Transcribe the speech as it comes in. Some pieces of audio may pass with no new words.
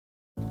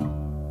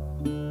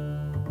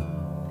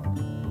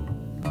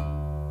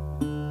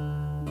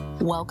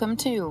Welcome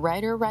to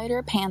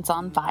Writer Pants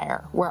on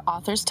Fire, where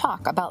authors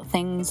talk about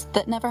things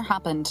that never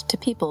happened to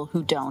people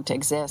who don't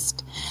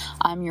exist.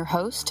 I'm your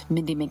host,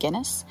 Mindy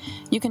McGinnis.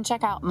 You can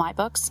check out my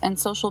books and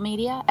social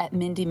media at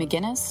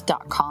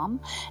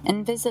mindymcginnis.com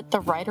and visit the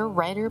Writer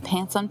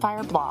Pants on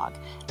Fire blog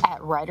at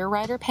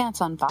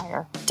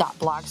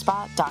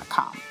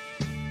writerpantsonfire.blogspot.com.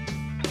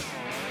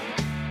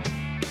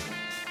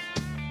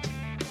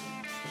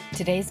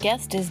 Today's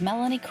guest is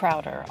Melanie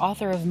Crowder,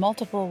 author of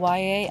multiple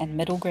YA and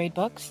middle grade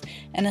books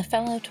and a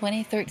fellow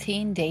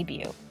 2013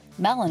 debut.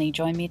 Melanie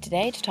joined me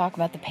today to talk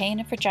about the pain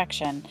of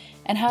rejection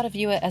and how to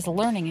view it as a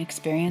learning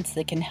experience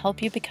that can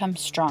help you become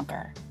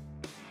stronger.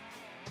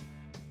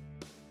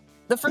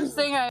 The first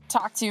thing I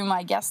talk to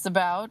my guests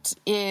about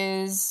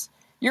is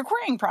your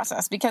querying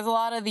process, because a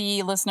lot of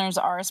the listeners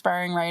are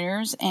aspiring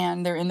writers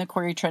and they're in the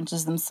query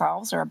trenches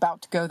themselves or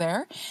about to go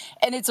there.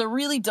 And it's a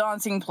really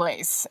daunting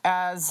place,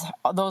 as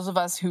those of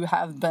us who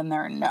have been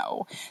there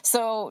know.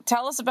 So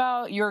tell us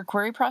about your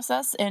query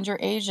process and your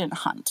agent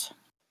hunt.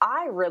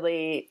 I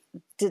really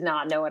did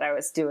not know what I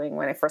was doing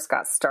when I first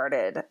got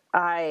started.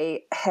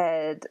 I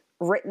had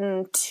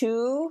written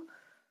 2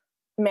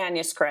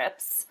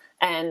 manuscripts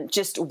and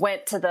just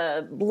went to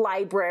the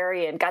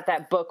library and got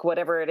that book,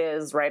 whatever it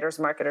is, Writer's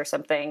Market or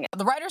something.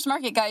 The Writer's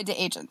Market Guide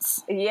to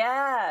Agents.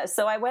 Yeah,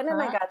 so I went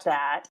and I got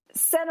that.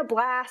 Sent a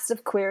blast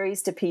of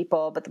queries to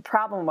people, but the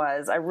problem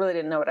was I really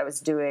didn't know what I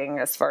was doing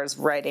as far as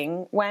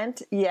writing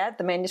went yet.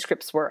 The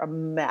manuscripts were a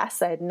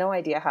mess. I had no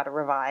idea how to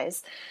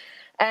revise.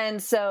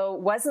 And so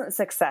wasn't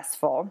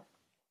successful.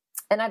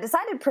 And I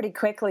decided pretty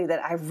quickly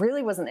that I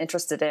really wasn't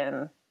interested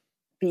in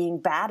being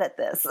bad at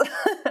this.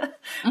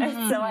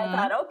 And so I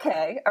thought,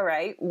 okay, all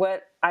right,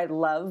 what I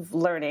love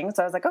learning.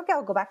 So I was like, okay,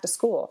 I'll go back to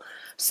school.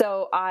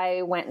 So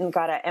I went and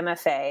got an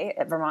MFA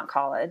at Vermont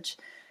College.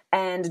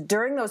 And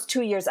during those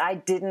 2 years, I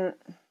didn't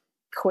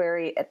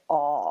query at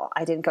all.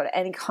 I didn't go to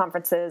any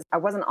conferences. I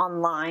wasn't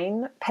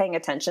online paying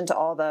attention to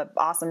all the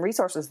awesome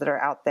resources that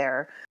are out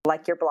there,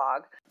 like your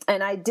blog.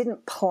 And I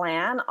didn't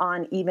plan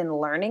on even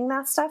learning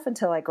that stuff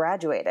until I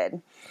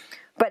graduated.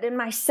 But in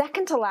my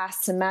second to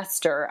last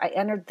semester, I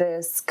entered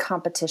this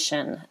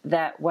competition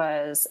that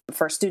was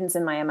for students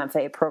in my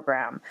MFA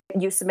program.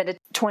 You submitted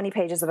 20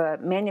 pages of a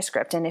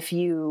manuscript, and if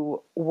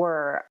you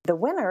were the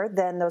winner,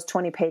 then those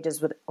 20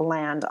 pages would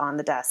land on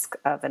the desk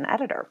of an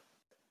editor.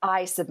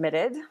 I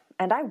submitted,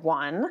 and I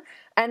won.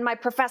 And my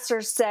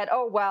professor said,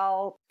 oh,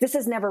 well, this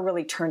has never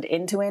really turned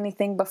into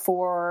anything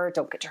before.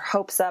 Don't get your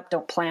hopes up.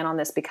 Don't plan on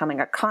this becoming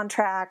a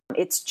contract.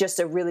 It's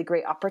just a really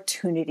great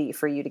opportunity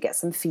for you to get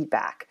some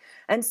feedback.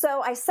 And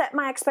so I set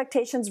my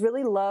expectations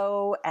really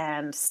low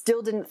and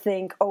still didn't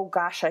think, oh,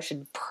 gosh, I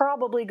should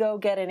probably go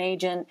get an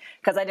agent,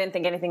 because I didn't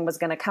think anything was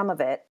going to come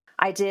of it.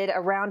 I did a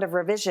round of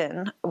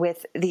revision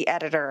with the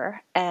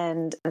editor,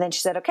 and then she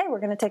said, okay, we're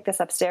going to take this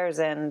upstairs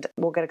and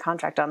we'll get a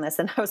contract on this.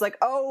 And I was like,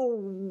 oh,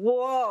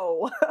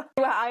 whoa,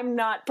 I'm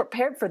not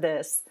prepared for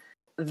this.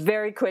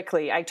 Very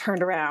quickly, I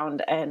turned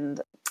around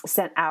and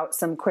sent out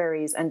some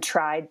queries and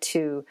tried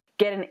to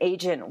get an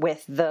agent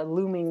with the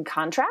looming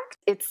contract.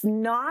 It's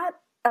not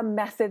a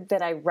method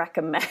that I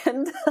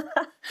recommend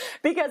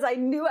because I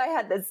knew I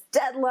had this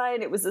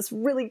deadline. It was this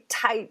really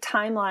tight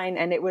timeline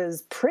and it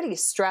was pretty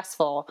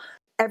stressful.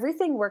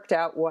 Everything worked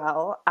out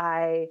well.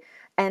 I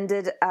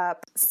ended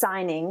up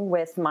signing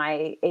with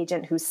my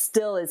agent, who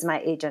still is my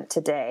agent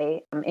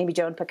today, Amy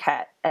Joan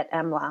Paquette at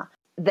EMLA.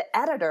 The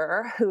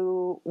editor,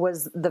 who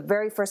was the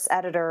very first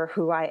editor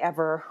who I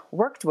ever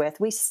worked with,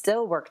 we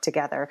still work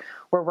together.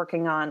 We're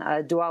working on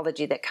a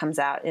duology that comes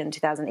out in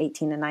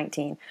 2018 and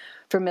 19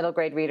 for middle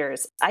grade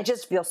readers. I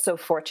just feel so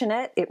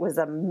fortunate. It was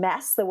a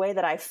mess the way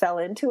that I fell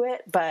into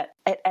it, but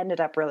it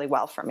ended up really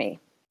well for me.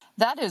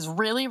 That is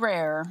really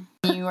rare.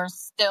 You are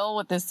still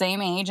with the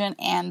same agent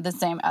and the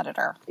same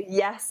editor.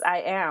 Yes,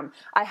 I am.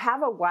 I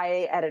have a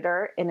YA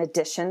editor in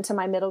addition to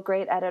my middle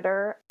grade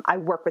editor. I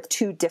work with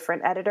 2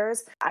 different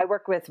editors. I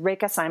work with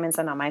Reka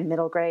Simonson on my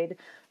middle grade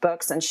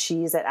books, and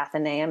she's at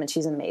Athenaeum, and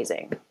she's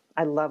amazing.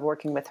 I love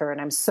working with her,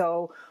 and I'm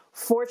so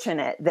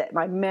fortunate that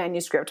my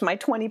manuscript, my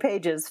 20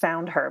 pages,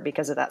 found her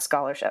because of that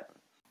scholarship.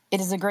 It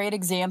is a great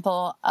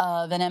example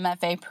of an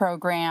MFA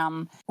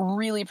program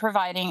really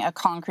providing a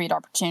concrete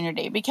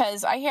opportunity,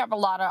 because I have a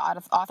lot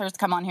of authors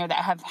come on here that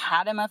have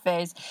had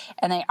MFAs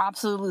and they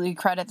absolutely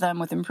credit them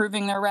with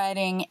improving their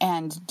writing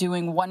and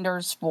doing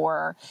wonders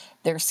for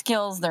their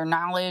skills, their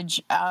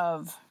knowledge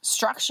of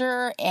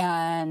structure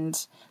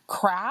and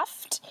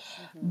craft.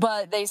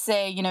 But they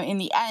say, in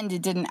the end,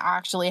 it didn't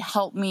actually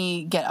help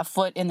me get a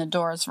foot in the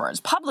door as far as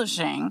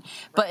publishing.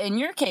 But in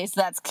your case,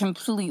 that's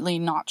completely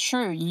not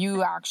true.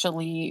 You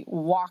actually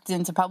walked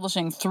into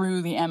publishing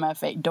through the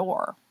MFA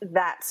door.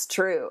 That's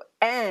true.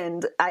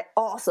 And I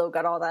also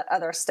got all that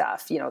other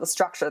stuff, the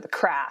structure, the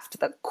craft,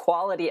 the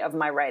quality of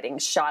my writing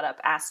shot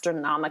up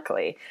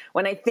astronomically.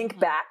 When I think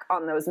back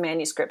on those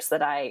manuscripts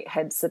that I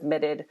had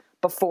submitted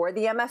before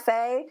the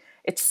MFA,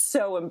 it's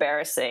so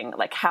embarrassing,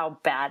 like how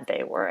bad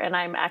they were. And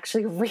I'm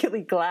actually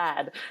really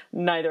glad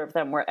neither of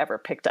them were ever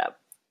picked up.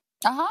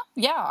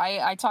 Yeah,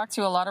 I talk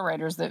to a lot of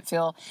writers that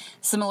feel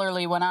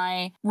similarly when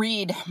I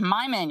read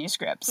my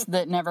manuscripts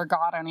that never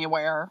got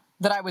anywhere,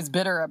 that I was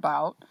bitter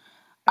about.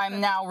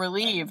 I'm now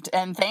relieved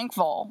and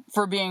thankful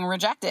for being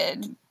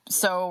rejected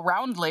so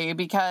roundly,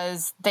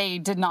 because they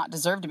did not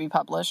deserve to be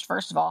published,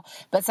 first of all.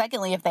 But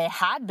secondly, if they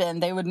had been,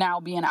 they would now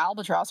be an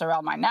albatross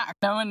around my neck.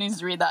 No one needs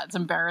to read that. It's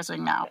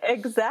embarrassing now.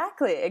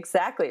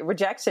 Exactly.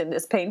 Rejection,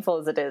 as painful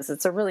as it is,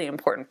 it's a really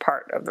important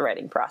part of the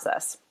writing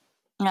process.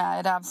 Yeah,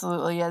 it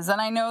absolutely is. And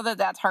I know that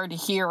that's hard to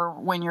hear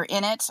when you're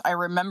in it. I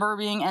remember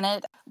being in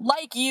it.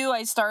 Like you,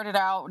 I started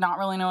out not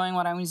really knowing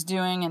what I was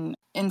doing. And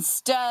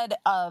instead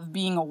of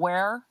being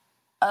aware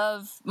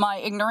of my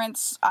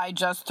ignorance, I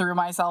just threw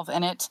myself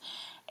in it.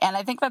 And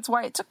I think that's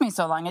why it took me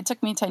so long. It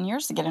took me 10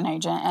 years to get an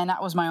agent, and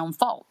that was my own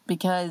fault,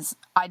 because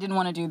I didn't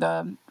want to do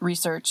the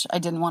research. I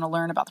didn't want to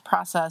learn about the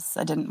process.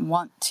 I didn't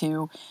want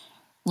to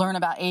learn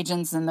about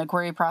agents and the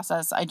query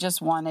process. I just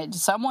wanted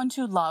someone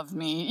to love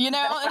me, and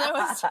it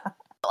was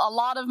a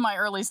lot of my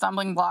early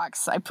stumbling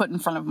blocks I put in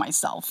front of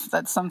myself.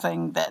 That's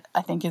something that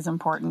I think is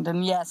important.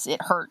 And yes,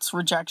 it hurts.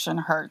 Rejection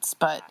hurts,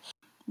 but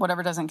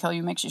whatever doesn't kill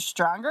you makes you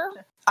stronger.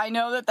 I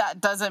know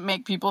that doesn't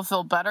make people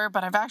feel better,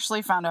 but I've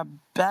actually found a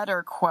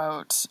better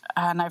quote,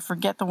 and I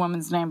forget the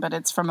woman's name, but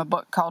it's from a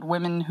book called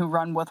Women Who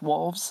Run with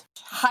Wolves.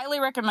 Highly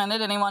recommended,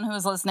 anyone who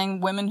is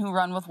listening, Women Who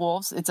Run with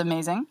Wolves. It's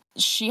amazing.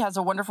 She has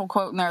a wonderful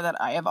quote in there that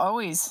I have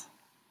always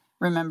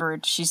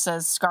remembered. She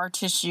says, "Scar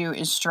tissue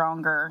is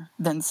stronger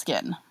than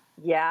skin."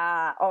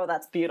 Yeah. Oh,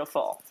 that's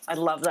beautiful. I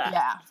love that.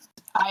 Yeah.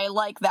 I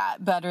like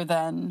that better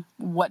than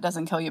 "what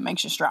doesn't kill you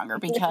makes you stronger,"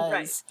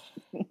 because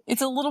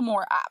it's a little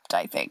more apt,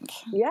 I think.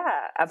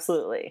 Yeah,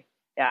 absolutely.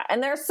 Yeah.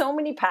 And there are so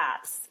many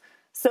paths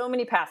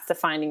to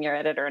finding your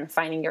editor and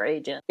finding your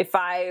agent. If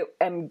I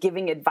am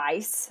giving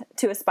advice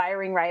to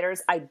aspiring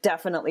writers, I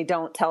definitely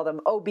don't tell them,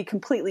 oh, be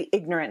completely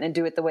ignorant and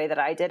do it the way that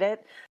I did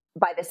it.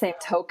 By the same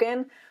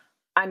token,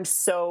 I'm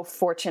so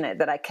fortunate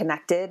that I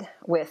connected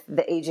with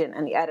the agent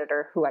and the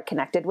editor who I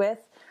connected with,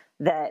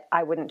 that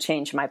I wouldn't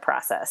change my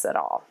process at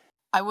all.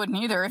 I wouldn't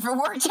either if it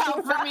worked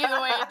out for me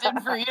the way it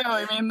did for you.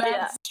 I mean,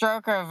 that's a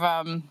stroke of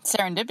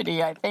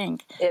serendipity, I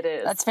think. It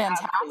is. That's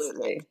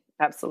fantastic.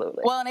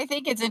 Absolutely. Well, and I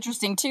think it's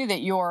interesting, too,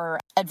 that your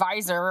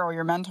advisor or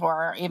your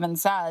mentor even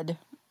said,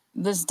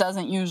 this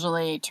doesn't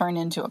usually turn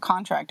into a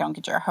contract. Don't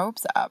get your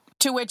hopes up.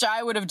 To which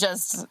I would have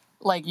just,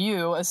 like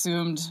you,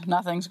 assumed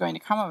nothing's going to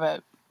come of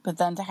it. But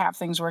then to have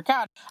things work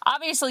out.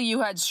 Obviously,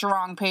 you had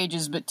strong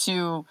pages, but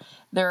too,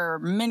 there are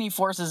many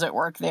forces at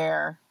work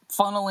there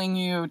funneling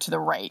you to the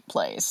right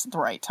place at the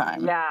right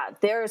time. Yeah,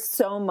 there's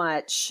so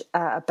much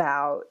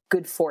about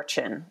good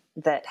fortune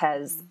that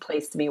has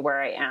placed me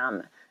where I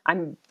am.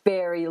 I'm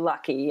very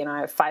lucky.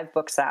 I have 5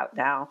 books out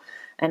now,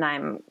 and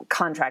I'm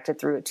contracted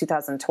through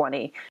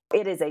 2020.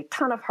 It is a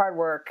ton of hard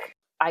work.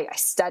 I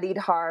studied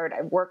hard.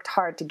 I worked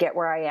hard to get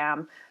where I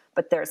am.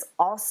 But there's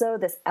also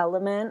this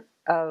element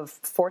of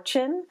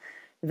fortune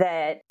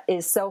that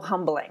is so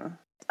humbling.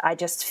 I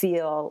just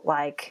feel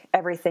like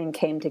everything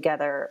came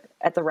together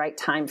at the right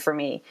time for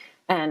me,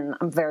 and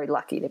I'm very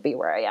lucky to be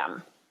where I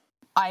am.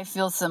 I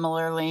feel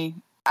similarly.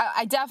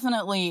 I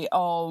definitely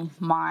owe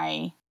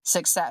my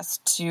success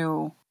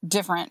to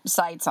different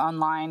sites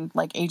online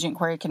like Agent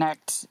Query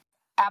Connect,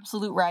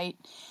 Absolute Write,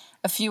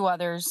 a few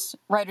others,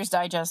 Writer's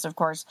Digest, of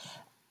course.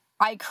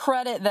 I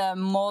credit them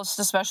most,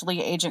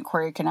 especially Agent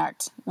Query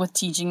Connect, with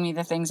teaching me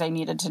the things I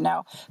needed to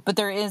know. But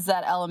there is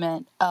that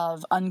element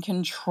of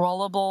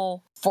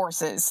uncontrollable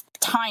forces.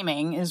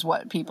 Timing is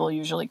what people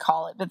usually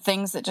call it, but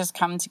things that just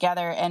come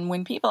together. And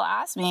when people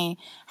ask me,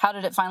 how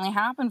did it finally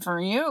happen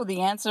for you? The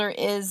answer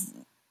is,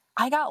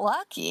 I got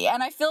lucky.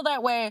 And I feel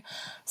that way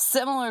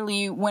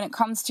similarly when it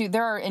comes to,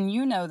 and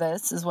you know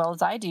this as well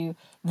as I do,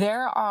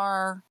 there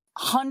are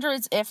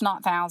hundreds, if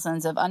not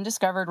thousands, of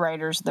undiscovered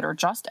writers that are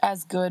just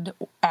as good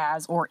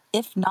as, or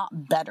if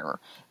not better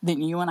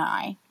than you and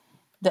I,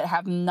 that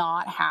have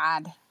not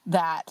had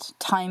that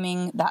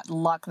timing, that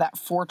luck, that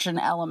fortune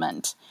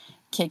element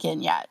kick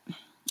in yet.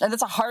 And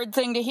that's a hard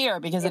thing to hear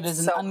because it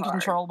is an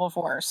uncontrollable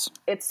force.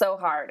 It's so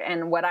hard.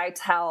 And what I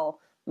tell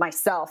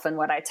myself and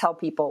what I tell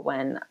people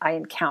when I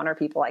encounter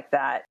people like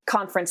that,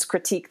 conference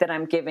critique that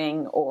I'm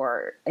giving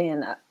or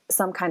in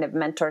some kind of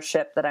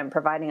mentorship that I'm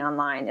providing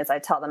online, is I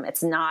tell them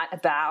it's not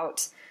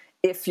about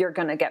if you're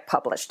going to get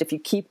published. If you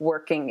keep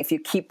working, if you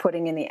keep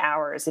putting in the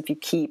hours, if you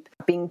keep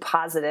being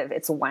positive,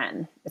 it's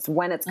when. It's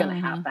when it's going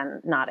to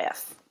happen, not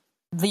if.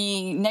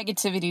 The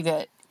negativity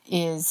that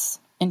is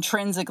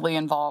intrinsically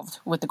involved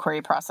with the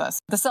query process,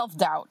 the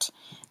self-doubt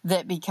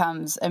that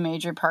becomes a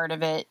major part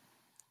of it,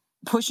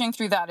 pushing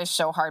through that is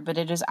so hard, but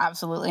it is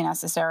absolutely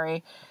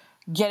necessary.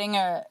 Getting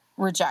a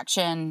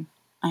rejection,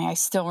 I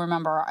still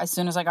remember as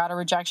soon as I got a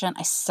rejection,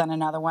 I sent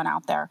another one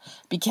out there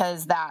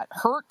because that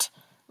hurt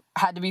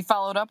had to be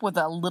followed up with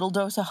a little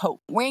dose of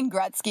hope. Wayne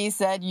Gretzky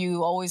said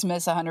you always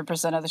miss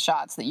 100% of the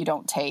shots that you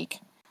don't take.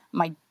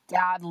 My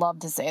dad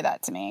loved to say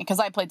that to me because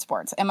I played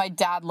sports, and my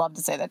dad loved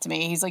to say that to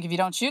me. He's like, if you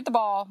don't shoot the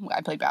ball,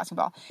 I played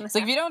basketball. It's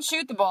like, if you don't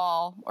shoot the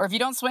ball or if you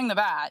don't swing the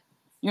bat,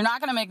 you're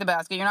not going to make the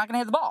basket. You're not going to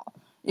hit the ball.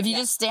 If you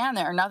just stand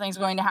there, nothing's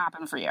going to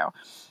happen for you.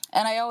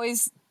 And I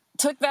always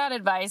took that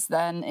advice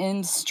then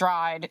in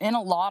stride in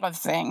a lot of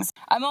things.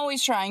 I'm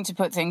always trying to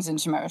put things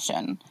into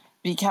motion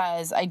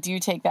because I do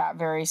take that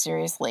very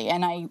seriously.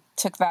 And I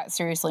took that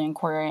seriously in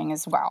querying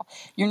as well.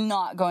 You're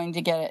not going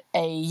to get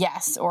a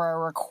yes or a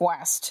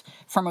request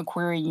from a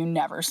query you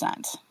never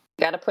sent.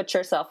 You got to put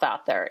yourself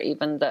out there,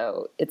 even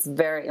though it's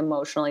very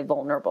emotionally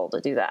vulnerable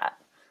to do that.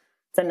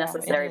 It's a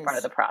necessary part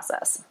of the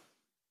process.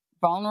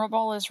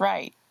 Vulnerable is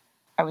right.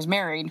 I was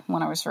married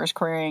when I was first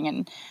querying,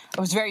 and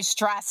I was very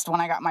stressed when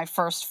I got my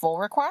first full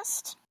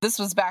request. This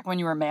was back when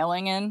you were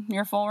mailing in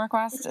your full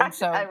request, and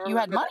so you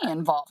had money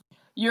involved.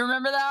 You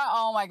remember that?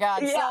 Oh my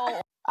God. Yeah.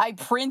 So I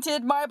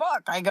printed my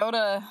book. I go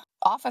to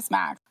Office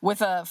Max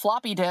with a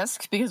floppy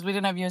disk because we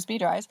didn't have USB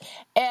drives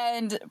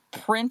and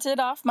printed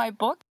off my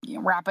book.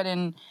 You wrap it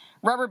in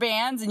rubber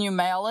bands and you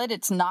mail it.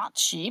 It's not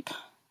cheap.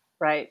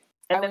 Right.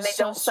 And then they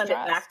don't send it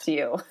back to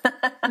you.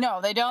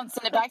 No, they don't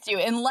send it back to you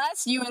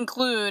unless you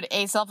include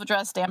a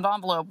self-addressed stamped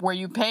envelope where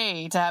you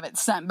pay to have it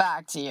sent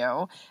back to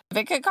you.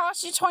 It could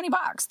cost you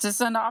 $20 to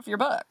send off your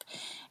book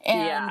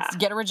and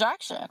get a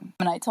rejection.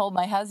 And I told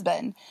my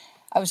husband,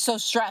 I was so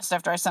stressed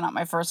after I sent out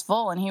my first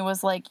full, and he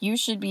was like, you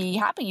should be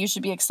happy. You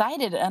should be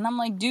excited. And I'm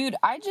like, dude,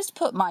 I just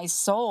put my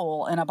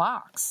soul in a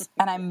box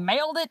and I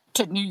mailed it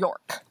to New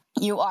York.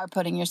 You are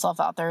putting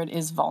yourself out there. It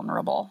is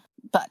vulnerable,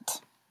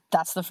 but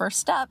that's the first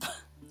step.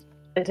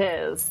 It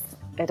is.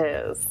 It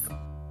is.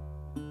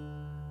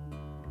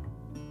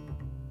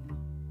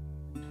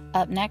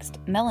 Up next,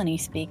 Melanie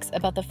speaks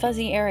about the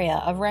fuzzy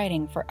area of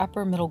writing for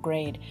upper middle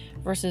grade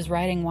versus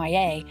writing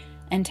YA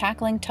and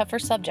tackling tougher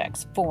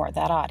subjects for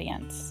that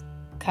audience.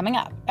 Coming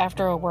up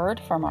after a word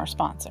from our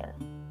sponsor.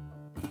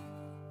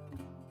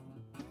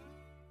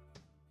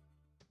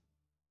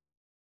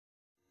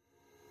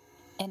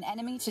 An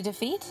enemy to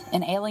defeat,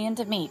 an alien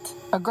to meet,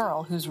 a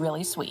girl who's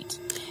really sweet.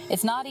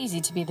 It's not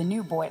easy to be the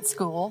new boy at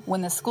school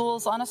when the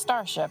school's on a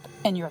starship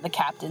and you're the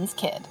captain's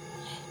kid.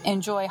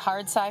 Enjoy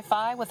hard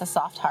sci-fi with a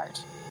soft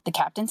heart. The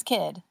Captain's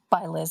Kid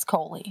by Liz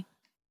Coley.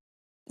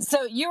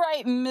 So you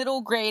write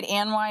middle grade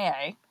and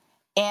YA,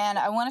 and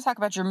I want to talk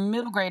about your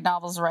middle grade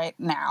novels right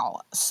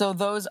now. So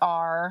those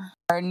are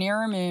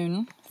Near a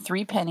Moon,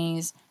 Three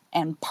Pennies,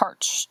 and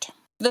Parched.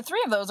 The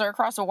three of those are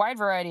across a wide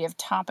variety of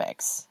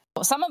topics.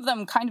 Some of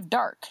them kind of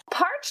dark.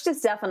 Parched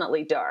is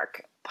definitely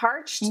dark.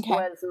 Parched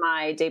was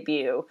my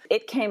debut.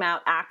 It came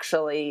out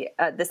actually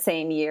the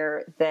same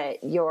year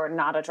that You're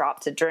Not a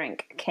Drop to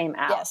Drink came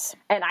out. Yes.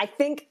 And I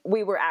think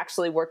we were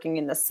actually working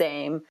in the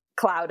same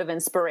cloud of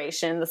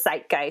inspiration, the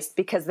zeitgeist,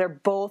 because they're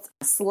both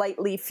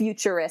slightly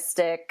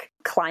futuristic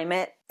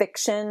climate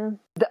fiction.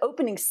 The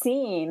opening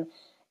scene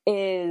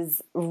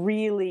is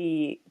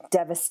really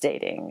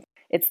devastating.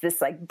 It's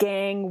this like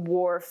gang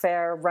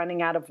warfare,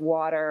 running out of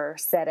water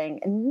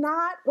setting.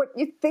 Not what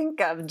you think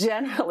of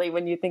generally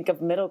when you think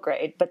of middle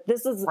grade, but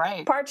this is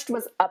Parched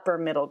was upper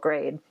middle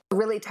grade,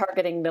 really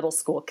targeting middle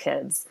school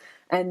kids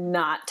and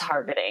not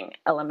targeting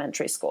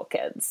elementary school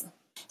kids.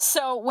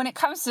 So when it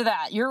comes to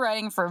that, you're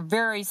writing for a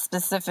very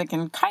specific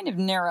and kind of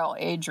narrow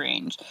age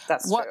range.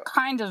 That's what true.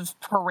 Kind of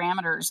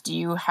parameters do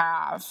you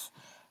have?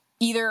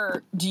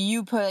 Either do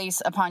you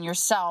place upon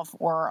yourself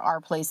or are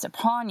placed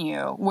upon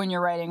you when you're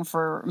writing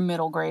for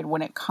middle grade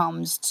when it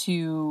comes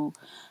to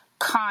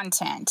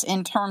content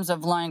in terms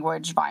of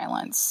language,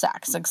 violence,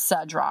 sex,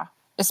 etc.,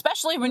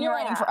 especially when you're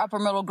writing for upper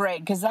middle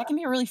grade, because that can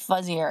be a really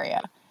fuzzy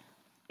area.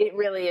 It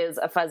really is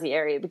a fuzzy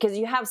area because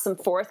you have some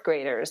fourth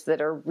graders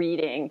that are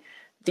reading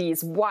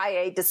these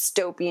YA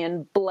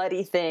dystopian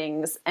bloody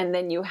things, and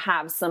then you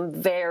have some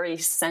very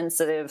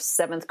sensitive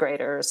seventh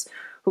graders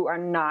who are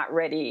not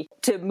ready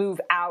to move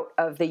out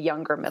of the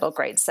younger middle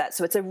grade set.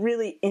 So it's a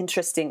really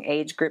interesting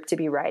age group to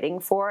be writing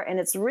for, and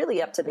it's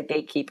really up to the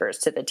gatekeepers,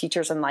 to the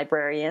teachers and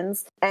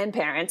librarians and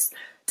parents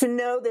to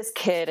know this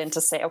kid and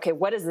to say, okay,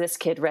 what is this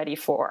kid ready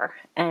for?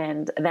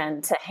 And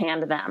then to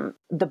hand them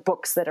the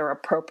books that are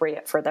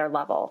appropriate for their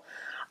level.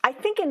 I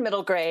think in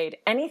middle grade,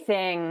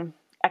 anything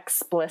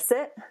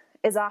explicit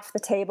is off the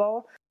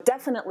table.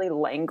 Definitely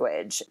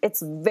language.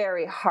 It's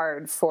very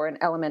hard for an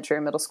elementary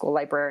or middle school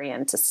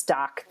librarian to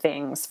stock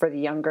things for the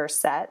younger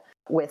set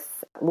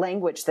with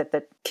language that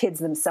the kids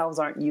themselves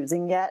aren't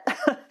using yet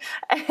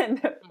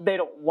and they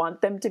don't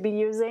want them to be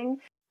using.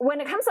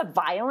 When it comes to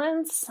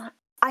violence,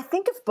 I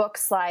think of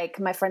books like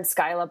my friend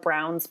Skyla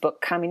Brown's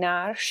book,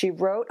 Caminar. She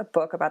wrote a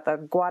book about the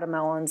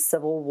Guatemalan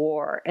Civil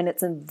War, and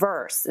it's in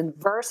verse. And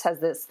verse has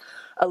this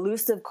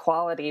elusive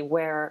quality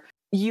where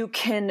you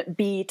can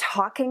be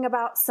talking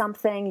about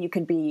something, you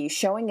can be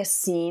showing a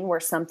scene where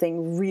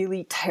something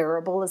really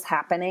terrible is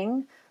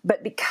happening,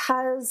 but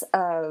because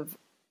of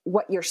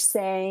what you're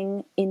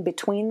saying in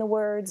between the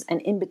words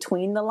and in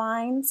between the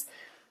lines,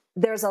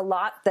 there's a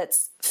lot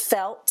that's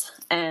felt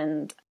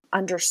and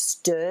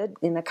understood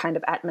in a kind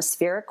of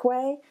atmospheric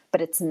way,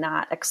 but it's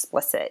not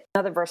explicit.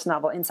 Another verse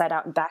novel, Inside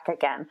Out and Back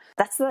Again,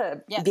 that's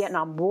the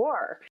Vietnam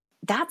War.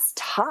 That's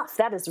tough.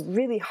 That is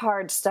really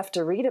hard stuff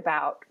to read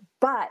about.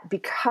 But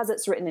because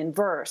it's written in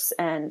verse,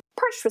 and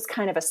Parched was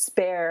kind of a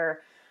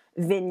spare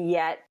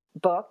vignette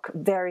book,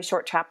 very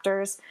short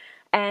chapters.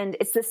 And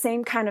it's the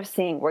same kind of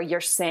thing where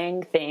you're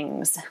saying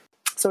things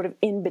sort of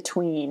in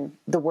between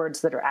the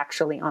words that are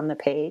actually on the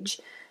page.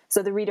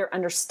 So the reader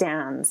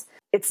understands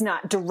it's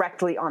not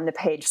directly on the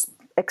page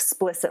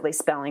explicitly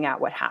spelling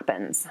out what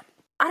happens.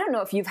 I don't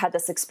know if you've had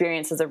this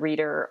experience as a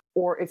reader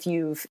or if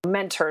you've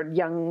mentored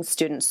young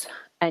students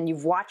and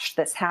you've watched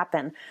this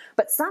happen,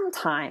 but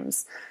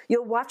sometimes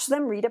you'll watch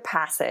them read a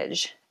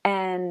passage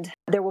and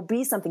there will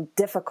be something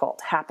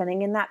difficult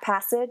happening in that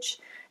passage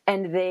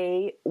and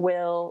they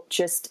will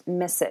just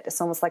miss it.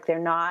 It's almost like they're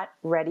not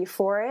ready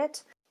for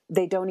it.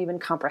 They don't even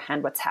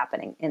comprehend what's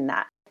happening in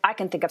that. I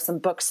can think of some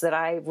books that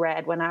I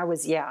read when I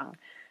was young,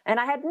 and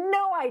I had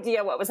no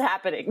idea what was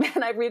happening.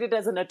 And I read it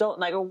as an adult,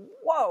 and I go,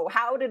 whoa,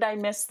 how did I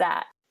miss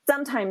that?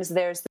 Sometimes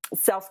there's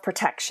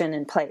self-protection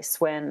in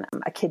place when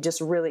a kid just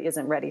really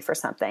isn't ready for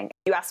something.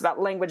 You asked about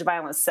language,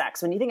 violence,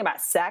 sex. When you think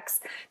about sex,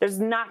 there's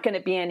not going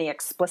to be any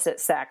explicit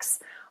sex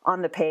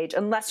on the page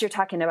unless you're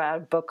talking about a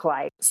book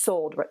like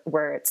Sold,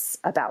 where it's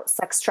about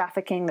sex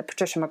trafficking, the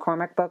Patricia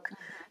McCormick book.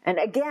 And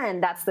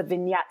again, that's the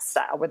vignette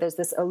style where there's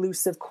this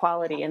elusive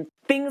quality and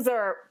things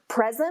are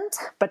present,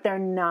 but they're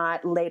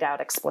not laid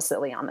out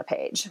explicitly on the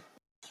page.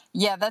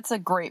 Yeah, that's a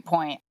great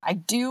point. I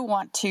do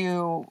want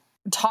to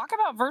talk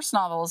about verse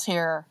novels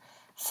here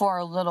for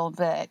a little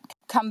bit.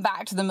 Come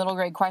back to the middle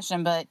grade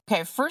question, but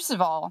okay, first of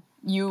all,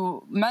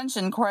 you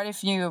mentioned quite a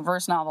few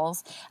verse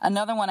novels.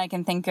 Another one I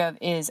can think of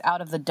is Out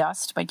of the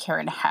Dust by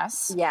Karen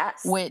Hess.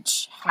 Yes.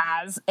 Which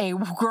has a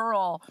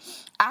girl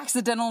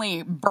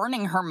accidentally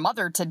burning her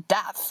mother to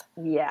death.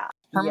 Yeah.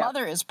 Her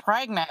mother is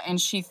pregnant, and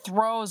she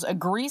throws a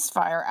grease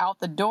fire out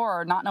the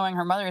door, not knowing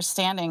her mother is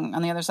standing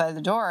on the other side of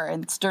the door.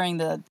 And it's during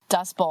the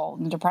Dust Bowl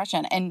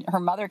Depression, and her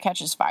mother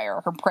catches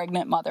fire. Her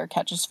pregnant mother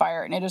catches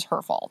fire, and it is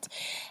her fault.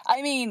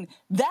 I mean,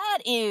 that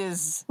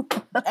is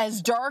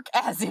as dark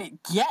as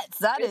it gets.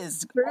 That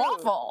is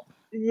awful.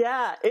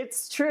 Yeah,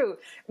 it's true.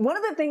 One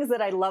of the things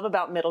that I love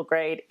about middle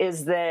grade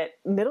is that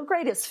middle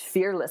grade is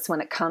fearless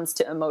when it comes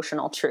to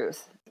emotional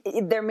truth.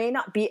 There may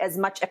not be as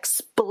much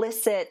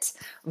explicit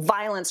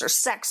violence or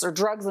sex or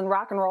drugs and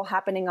rock and roll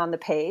happening on the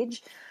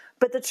page,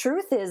 but the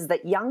truth is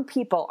that young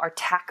people are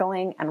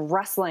tackling and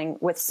wrestling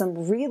with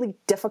some really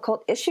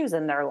difficult issues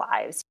in their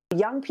lives.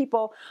 Young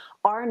people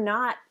are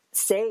not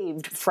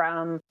saved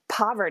from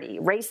poverty,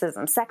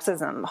 racism,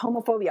 sexism,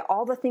 homophobia,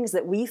 all the things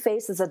that we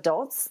face as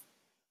adults.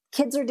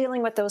 Kids are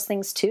dealing with those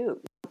things too.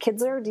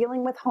 Kids are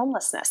dealing with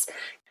homelessness,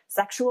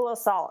 sexual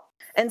assault.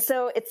 And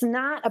so it's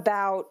not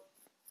about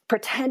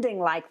pretending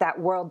like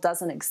that world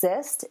doesn't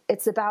exist.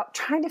 It's about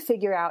trying to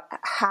figure out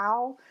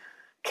how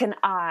can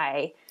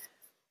I,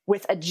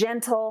 with a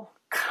gentle,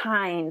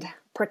 kind,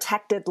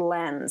 protected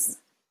lens,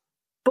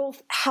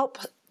 both help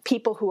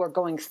people who are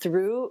going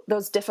through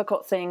those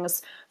difficult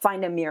things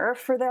find a mirror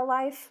for their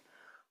life,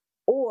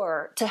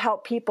 or to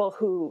help people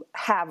who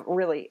have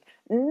really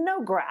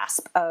no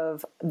grasp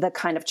of the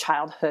kind of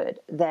childhood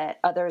that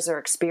others are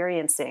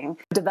experiencing,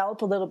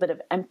 develop a little bit of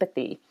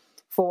empathy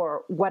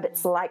for what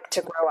it's like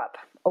to grow up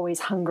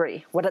always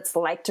hungry, what it's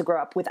like to grow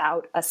up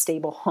without a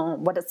stable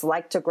home, what it's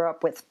like to grow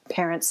up with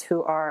parents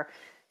who are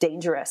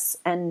dangerous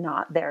and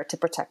not there to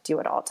protect you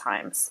at all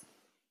times.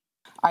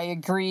 I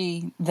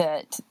agree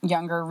that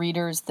younger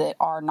readers that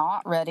are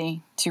not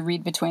ready to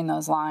read between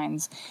those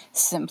lines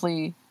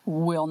simply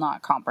will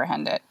not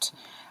comprehend it.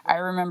 I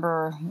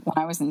remember when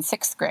I was in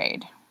 6th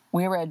grade,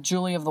 we read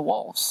Julie of the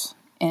Wolves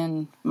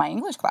in my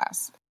English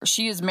class.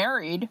 She is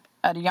married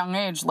at a young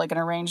age, like an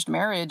arranged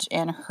marriage,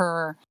 and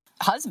her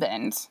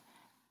husband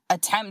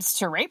attempts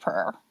to rape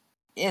her,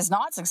 is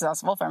not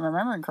successful, if I'm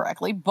remembering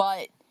correctly,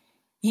 but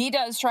he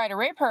does try to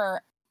rape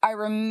her. I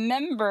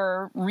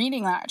remember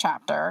reading that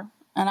chapter,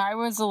 and I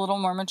was a little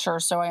more mature,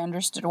 so I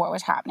understood what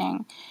was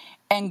happening,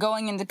 and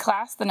going into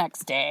class the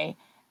next day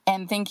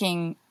and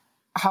thinking,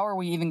 how are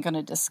we even going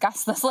to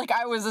discuss this? Like,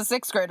 I was a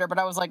 6th grader, but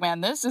I was like,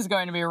 man, this is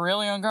going to be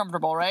really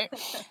uncomfortable, right?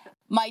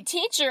 My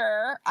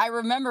teacher, I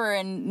remember,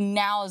 and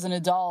now as an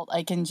adult,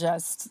 I can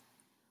just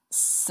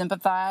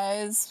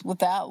sympathize with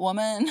that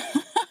woman.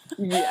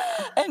 Yeah.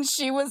 And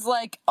she was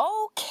like,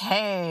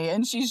 okay.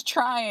 And she's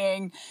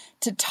trying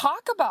to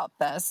talk about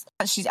this.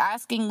 She's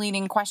asking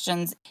leading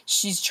questions.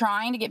 She's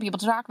trying to get people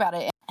to talk about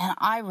it. And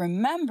I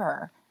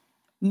remember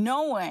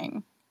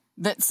knowing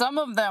that some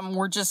of them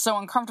were just so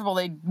uncomfortable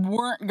they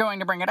weren't going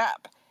to bring it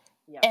up.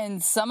 Yep.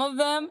 And some of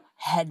them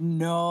had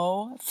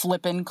no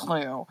flippin'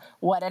 clue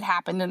what had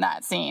happened in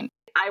that scene.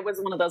 I was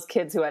one of those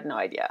kids who had no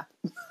idea.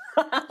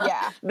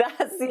 Yeah.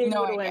 That scene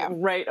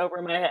went right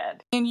over my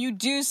head. And you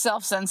do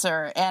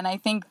self-censor, and I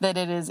think that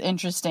it is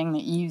interesting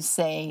that you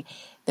say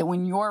that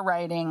when you're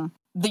writing,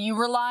 that you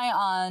rely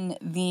on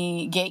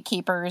the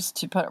gatekeepers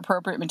to put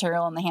appropriate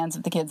material in the hands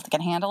of the kids that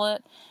can handle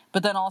it,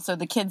 but then also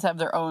the kids have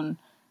their own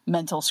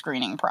mental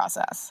screening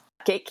process.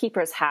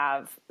 Gatekeepers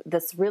have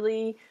this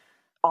really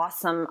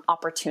awesome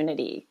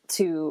opportunity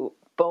to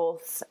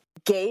both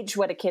gauge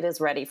what a kid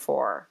is ready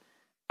for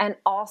and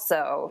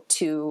also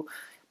to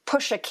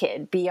push a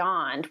kid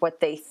beyond what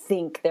they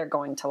think they're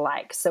going to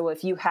like. So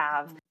if you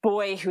have a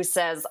boy who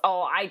says,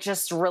 oh, I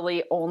just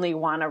really only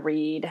want to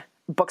read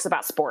books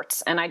about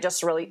sports, and I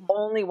just really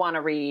only want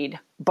to read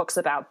books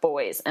about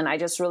boys, and I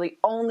just really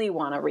only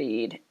want to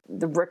read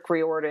the Rick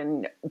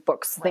Riordan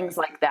books, things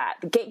like that.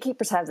 The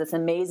gatekeepers have this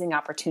amazing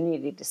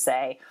opportunity to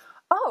say,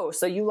 oh,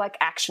 so you like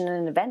action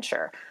and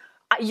adventure.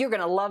 You're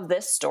going to love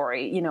this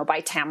story,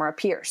 by Tamara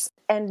Pierce,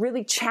 and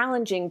really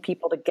challenging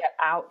people to get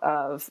out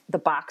of the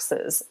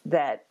boxes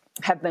that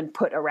have been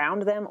put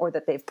around them or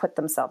that they've put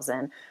themselves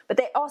in. But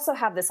they also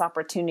have this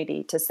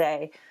opportunity to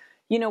say,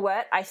 you know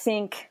what, I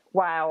think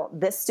while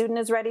this student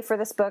is ready for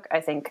this book,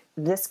 I think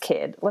this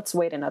kid, let's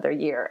wait another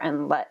year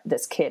and let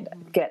this kid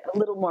get a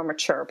little more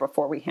mature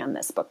before we hand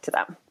this book to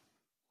them.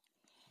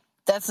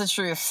 That's the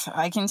truth.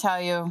 I can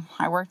tell you,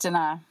 I worked in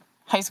a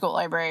high school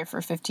library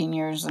for 15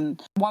 years,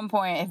 and at one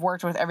point I've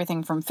worked with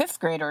everything from fifth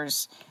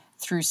graders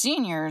through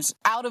seniors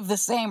out of the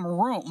same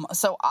room.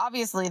 So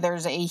obviously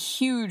there's a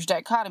huge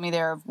dichotomy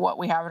there of what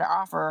we have to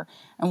offer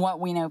and what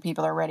we know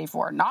people are ready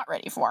for, not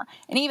ready for.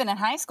 And even in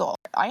high school,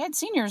 I had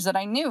seniors that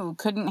I knew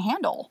couldn't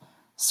handle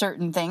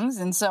certain things.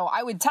 And so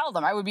I would tell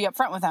them, I would be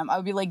upfront with them. I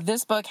would be like,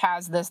 this book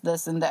has this,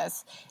 this, and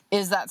this.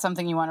 Is that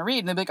something you want to read?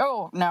 And they'd be like,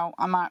 oh, no,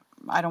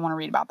 I don't want to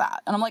read about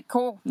that. And I'm like,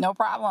 cool, no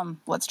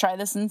problem. Let's try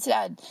this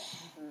instead.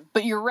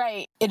 But you're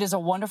right. It is a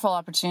wonderful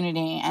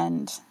opportunity,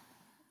 and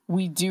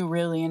we do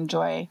really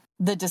enjoy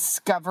the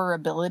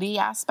discoverability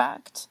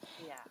aspect.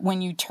 Yeah.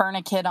 When you turn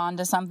a kid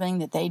onto something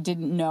that they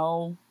didn't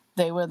know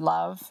they would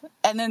love,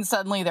 and then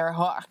suddenly they're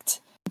hooked.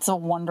 It's a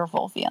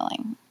wonderful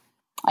feeling.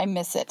 I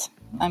miss it.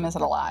 I miss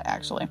it a lot,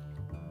 actually.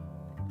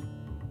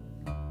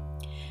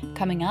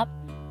 Coming up,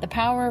 the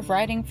power of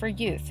writing for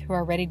youth who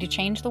are ready to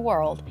change the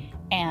world,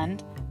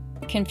 and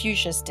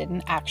Confucius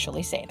didn't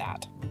actually say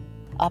that.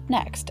 Up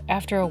next,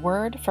 after a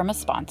word from a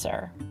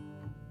sponsor.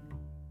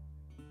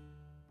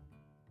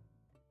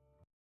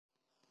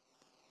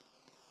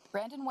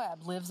 Brandon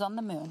Webb lives on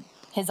the moon,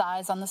 his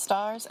eyes on the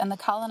stars and the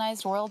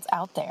colonized worlds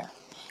out there.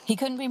 He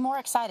couldn't be more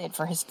excited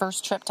for his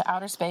first trip to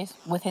outer space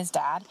with his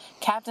dad,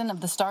 captain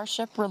of the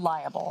starship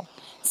Reliable.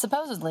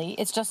 Supposedly,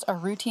 it's just a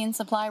routine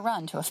supply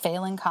run to a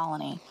failing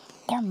colony.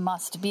 There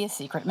must be a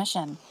secret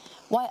mission.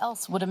 Why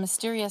else would a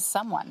mysterious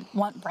someone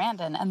want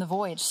Brandon and the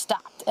voyage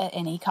stopped at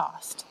any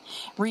cost?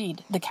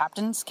 Read The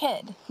Captain's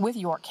Kid with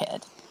Your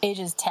Kid,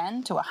 ages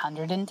 10 to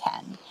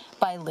 110,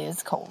 by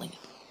Liz Coley.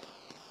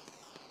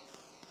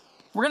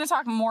 We're going to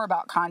talk more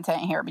about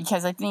content here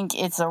because I think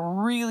it's a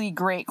really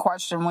great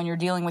question when you're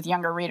dealing with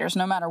younger readers,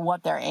 no matter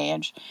what their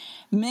age.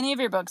 Many of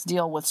your books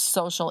deal with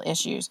social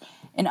issues.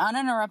 An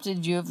Uninterrupted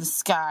View of the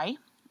Sky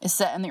is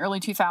set in the early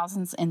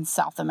 2000s in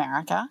South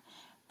America.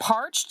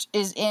 Parched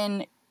is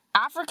in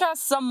Africa,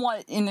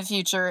 somewhat in the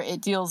future.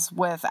 It deals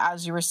with,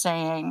 as you were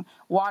saying,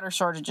 water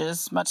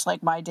shortages, much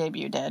like my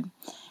debut did.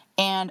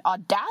 And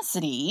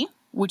Audacity,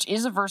 which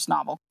is a verse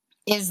novel,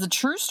 is the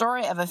true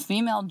story of a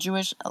female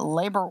Jewish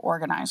labor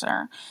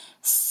organizer.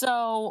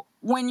 So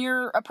when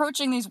you're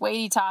approaching these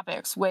weighty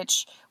topics,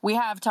 which we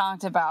have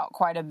talked about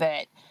quite a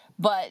bit,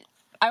 but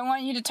I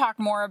want you to talk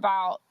more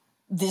about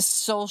this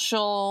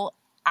social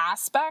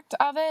aspect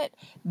of it,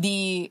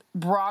 the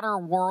broader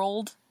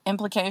world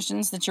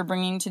implications that you're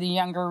bringing to the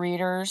younger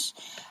readers.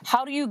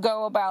 How do you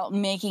go about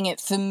making it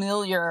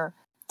familiar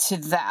to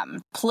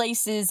them,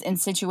 places and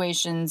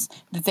situations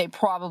that they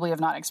probably have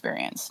not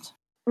experienced?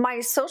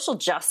 My social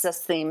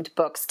justice themed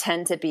books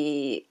tend to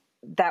be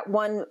that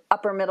one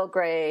upper middle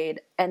grade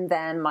and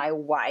then my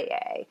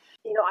YA.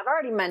 I've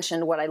already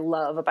mentioned what I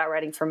love about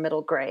writing for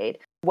middle grade.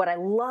 What I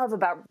love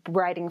about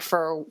writing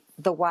for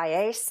the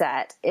YA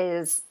set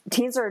is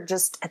teens are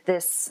just at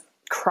this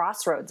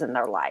crossroads in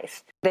their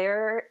life.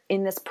 They're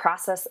in this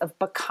process of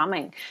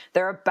becoming.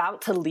 They're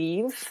about to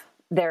leave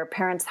their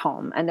parents'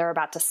 home and they're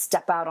about to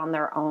step out on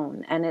their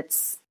own. And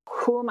it's,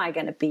 who am I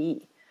going to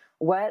be?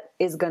 What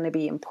is going to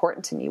be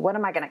important to me? What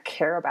am I going to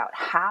care about?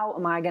 How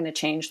am I going to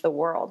change the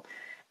world?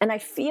 And I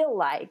feel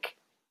like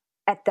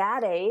at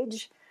that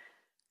age,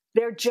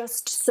 they're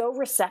just so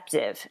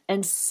receptive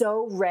and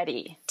so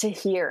ready to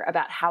hear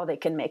about how they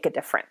can make a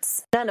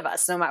difference. None of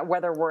us, no matter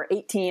whether we're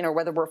 18 or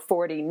whether we're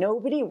 40,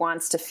 nobody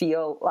wants to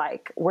feel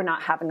like we're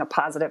not having a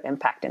positive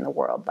impact in the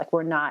world, like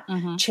we're not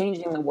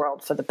changing the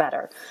world for the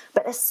better.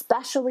 But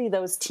especially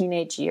those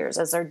teenage years,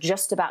 as they're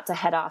just about to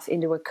head off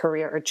into a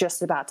career or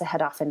just about to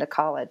head off into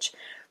college,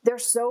 they're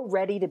so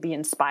ready to be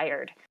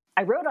inspired.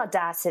 I wrote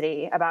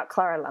Audacity about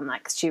Clara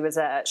Lemlich. She was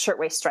a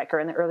shirtwaist striker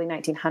in the early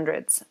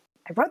 1900s.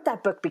 I wrote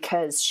that book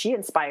because she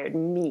inspired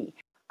me.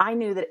 I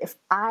knew that if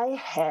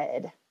I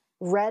had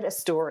read a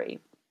story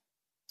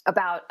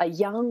about a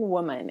young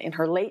woman in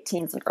her late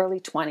teens and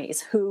early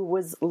 20s who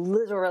was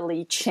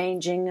literally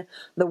changing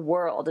the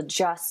world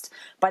just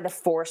by the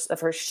force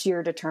of her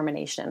sheer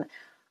determination,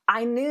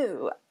 I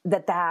knew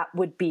that that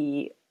would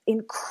be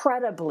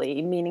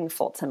incredibly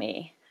meaningful to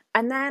me.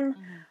 And then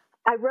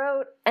I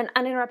wrote An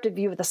Uninterrupted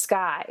View of the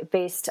Sky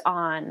based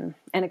on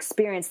an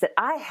experience that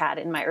I had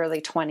in my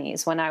early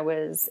 20s when I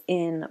was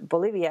in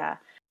Bolivia.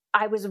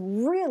 I was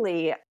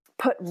really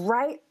put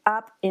right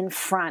up in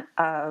front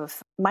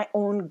of my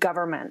own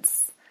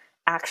government's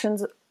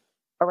actions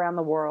around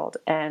the world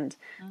and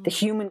the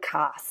human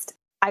cost.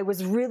 I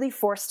was really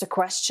forced to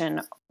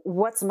question,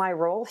 what's my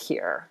role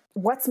here?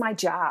 What's my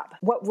job?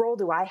 What role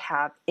do I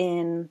have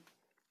in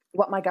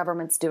what my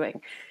government's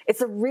doing?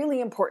 It's a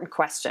really important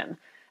question.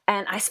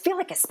 And I feel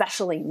like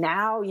especially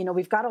now,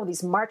 we've got all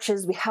these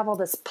marches, we have all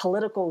this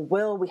political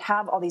will, we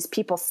have all these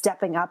people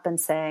stepping up and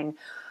saying,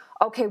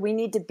 okay, we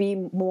need to be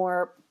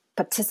more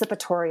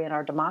participatory in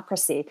our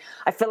democracy.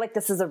 I feel like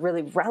this is a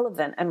really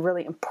relevant and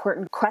really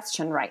important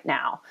question right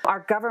now. Our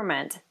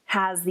government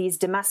has these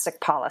domestic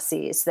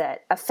policies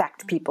that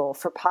affect people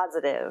for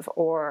positive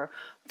or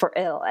for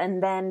ill.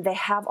 And then they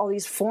have all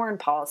these foreign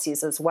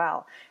policies as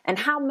well. And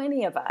how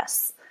many of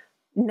us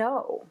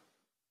know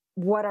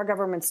what our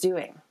government's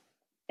doing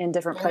in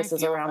different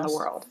places around the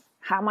world?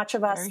 How much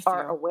of us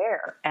are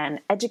aware and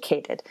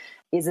educated?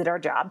 Is it our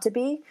job to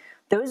be?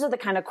 Those are the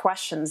kind of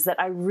questions that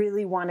I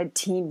really wanted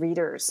teen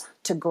readers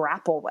to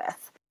grapple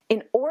with.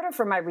 In order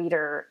for my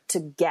reader to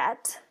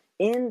get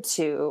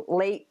into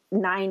late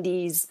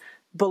 90s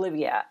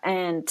Bolivia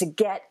and to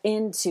get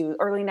into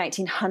early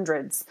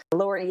 1900s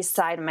Lower East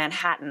Side of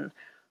Manhattan,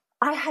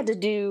 I had to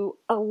do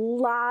a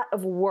lot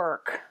of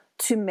work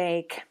to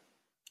make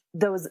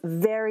those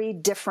very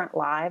different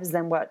lives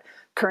than what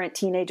current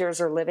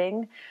teenagers are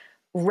living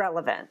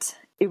relevant.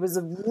 It was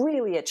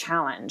really a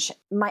challenge.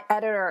 My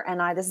editor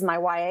and I, this is my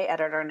YA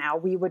editor now,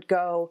 we would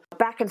go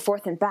back and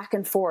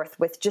forth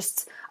with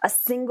just a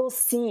single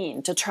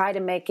scene to try to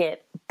make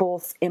it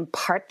both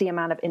impart the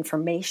amount of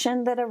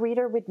information that a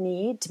reader would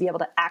need to be able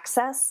to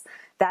access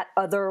that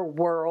other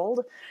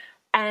world,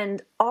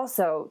 and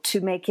also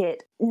to make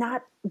it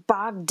not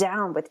bogged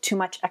down with too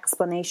much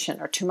explanation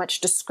or too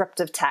much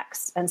descriptive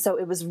text. And so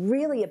it was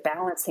really a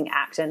balancing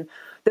act. And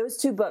those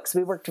two books,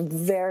 we worked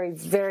very,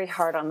 very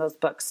hard on those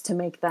books to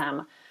make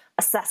them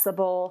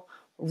accessible,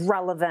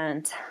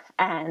 relevant,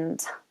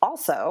 and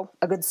also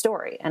a good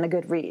story and a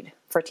good read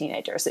for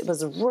teenagers. It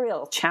was a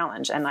real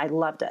challenge, and I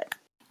loved it.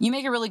 You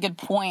make a really good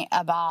point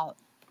about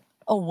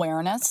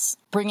awareness,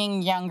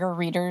 bringing younger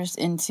readers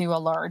into a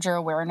larger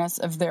awareness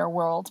of their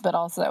world, but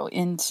also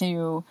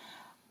into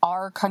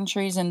our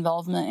country's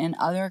involvement in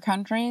other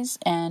countries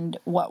and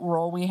what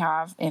role we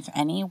have, if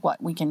any,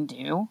 what we can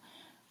do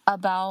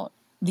about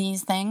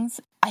these things.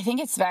 I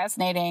think it's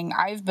fascinating.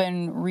 I've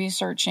been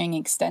researching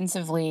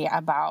extensively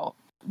about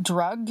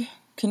drug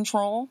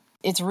control.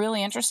 It's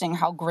really interesting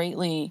how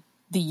greatly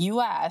the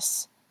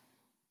U.S.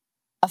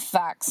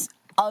 affects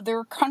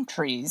other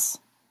countries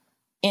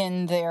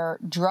in their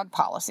drug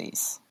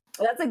policies.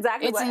 That's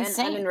exactly what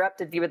An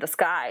Uninterrupted View of the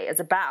Sky is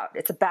about.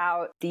 It's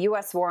about the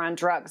U.S. war on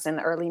drugs in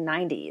the early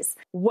 90s,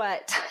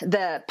 what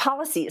the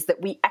policies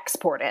that we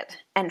exported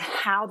and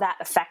how that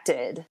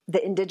affected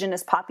the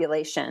indigenous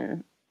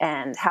population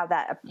and how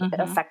that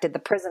affected the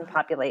prison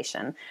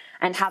population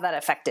and how that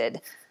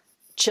affected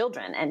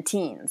children and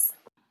teens.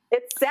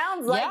 It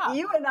sounds like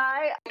you and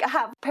I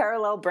have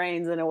parallel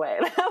brains in a way.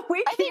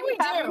 we keep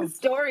having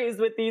stories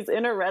with these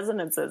inner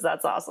resonances.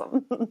 That's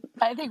awesome.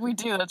 I think we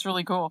do. That's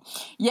really cool.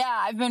 Yeah,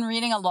 I've been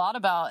reading a lot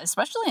about,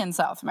 especially in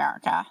South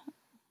America,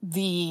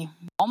 the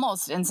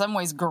almost in some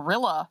ways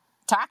guerrilla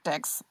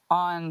tactics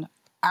on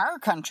our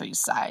country's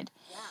side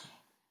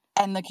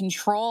and the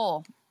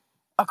control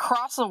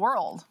across the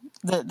world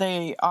that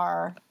they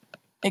are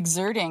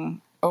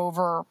exerting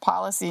over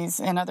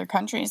policies in other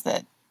countries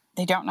that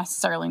they don't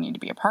necessarily need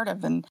to be a part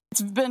of. And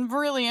it's been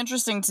really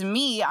interesting to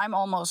me. I'm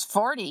almost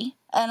 40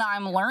 and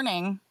I'm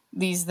learning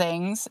these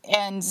things.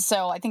 And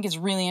so I think it's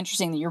really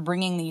interesting that you're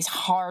bringing these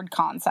hard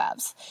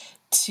concepts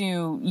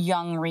to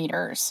young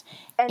readers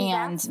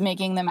and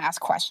making them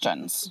ask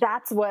questions.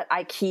 That's what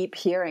I keep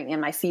hearing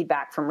in my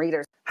feedback from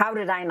readers. How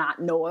did I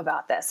not know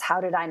about this? How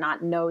did I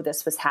not know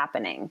this was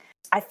happening?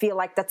 I feel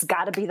like that's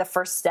got to be the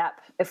first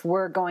step if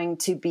we're going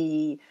to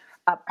be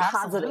a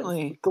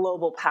positive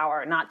global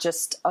power, not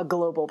just a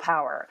global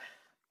power.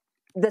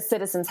 The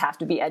citizens have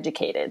to be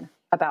educated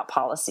about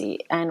policy,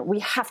 and we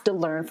have to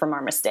learn from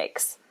our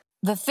mistakes.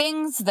 The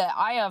things that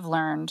I have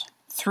learned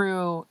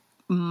through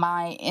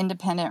my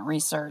independent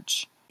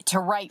research to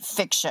write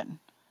fiction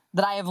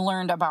that I have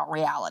learned about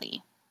reality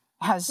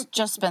has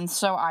just been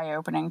so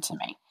eye-opening to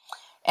me.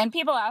 And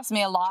people ask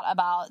me a lot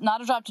about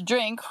Not a Drop to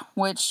Drink,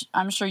 which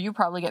I'm sure you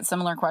probably get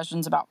similar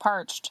questions about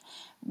Parched.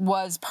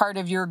 Was part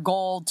of your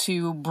goal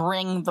to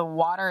bring the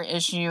water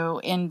issue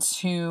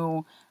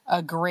into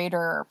a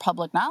greater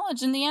public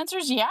knowledge? And the answer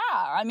is yeah.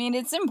 I mean,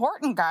 it's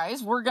important,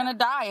 guys. We're going to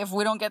die if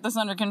we don't get this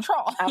under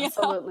control.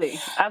 Absolutely.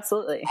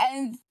 Absolutely.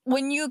 And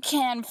when you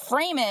can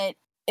frame it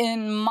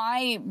in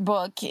my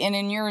book and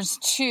in yours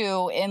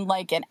too, in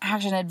like an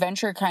action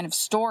adventure kind of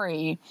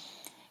story,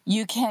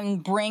 you can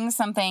bring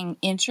something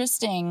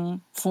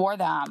interesting for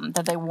them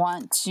that they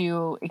want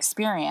to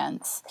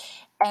experience.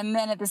 And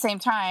then at the same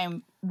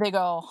time, they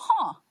go,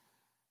 huh.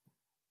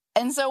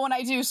 And so when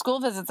I do school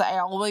visits, I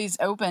always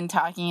open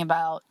talking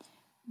about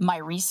my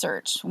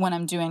research when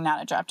I'm doing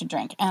Not a Drop to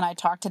Drink. And I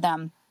talk to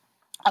them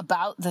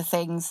about the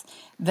things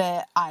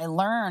that I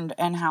learned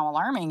and how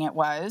alarming it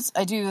was.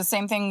 I do the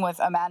same thing with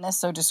A Madness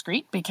So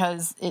Discreet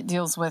because it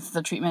deals with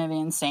the treatment of the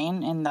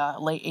insane in the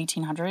late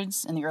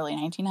 1800s and the early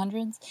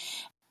 1900s.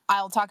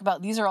 I'll talk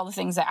about these are all the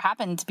things that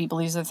happened to people.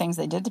 These are the things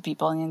they did to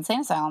people in the insane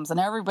asylums. And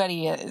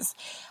everybody is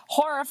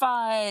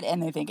horrified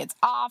and they think it's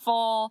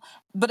awful.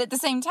 But at the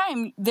same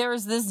time,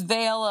 there's this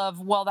veil of,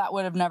 well, that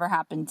would have never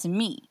happened to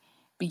me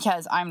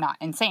because I'm not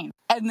insane.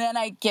 And then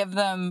I give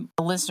them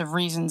a list of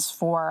reasons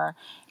for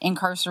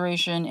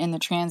incarceration in the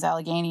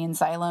Trans-Allegheny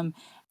Asylum.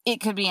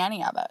 It could be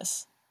any of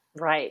us.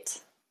 Right.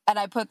 And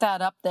I put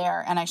that up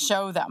there and I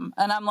show them.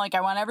 And I'm like,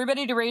 I want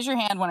everybody to raise your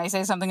hand when I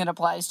say something that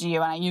applies to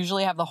you. And I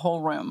usually have the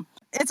whole room.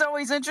 It's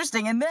always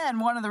interesting. And then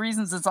one of the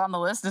reasons it's on the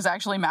list is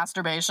actually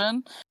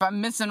masturbation. If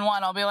I'm missing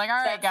one, I'll be like,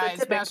 all right,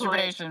 guys,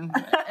 masturbation.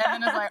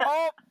 And then it's like,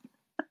 oh,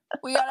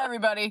 we got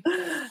everybody.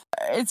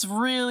 It's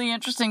really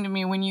interesting to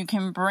me when you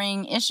can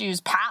bring issues,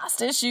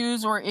 past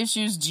issues or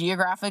issues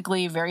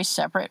geographically very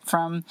separate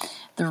from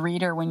the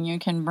reader, when you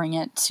can bring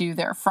it to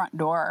their front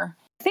door.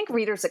 I think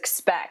readers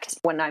expect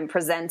when I'm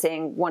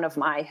presenting one of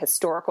my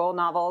historical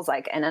novels,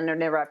 like An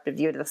Uninterrupted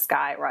View to the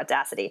Sky or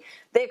Audacity,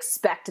 they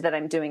expect that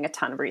I'm doing a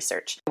ton of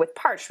research. With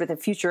Parched, with a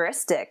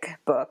futuristic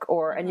book,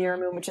 or A Nearer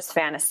Moon, which is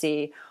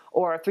fantasy,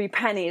 or Three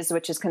Pennies,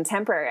 which is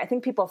contemporary, I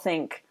think people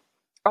think,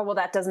 oh, well,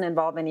 that doesn't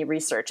involve any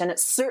research. And it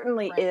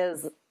certainly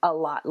is a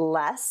lot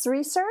less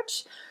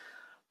research.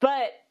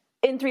 But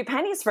in Three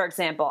Pennies, for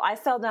example, I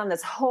fell down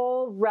this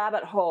whole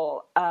rabbit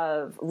hole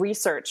of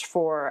research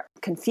for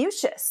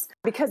Confucius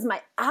because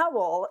my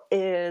owl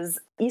is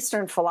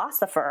Eastern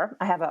philosopher.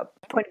 I have a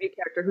point of view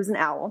character who's an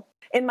owl.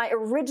 In my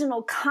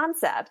original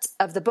concept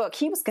of the book,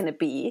 he was going to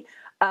be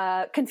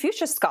a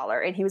Confucius scholar,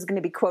 and he was going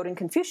to be quoting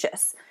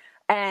Confucius.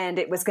 And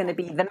it was going to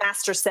be, the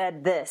master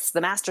said this,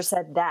 the master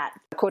said that,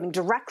 quoting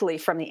directly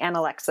from the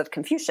Analects of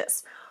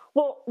Confucius.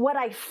 Well, what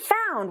I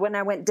found when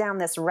I went down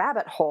this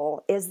rabbit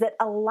hole is that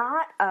a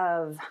lot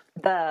of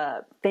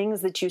the things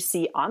that you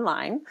see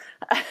online,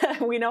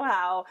 we know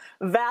how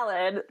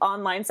valid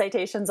online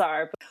citations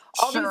are.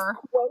 All these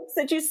quotes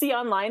that you see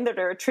online that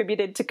are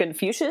attributed to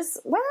Confucius,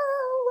 well,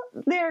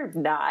 they're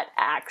not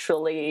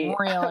actually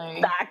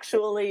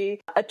factually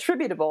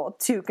attributable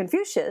to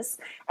Confucius.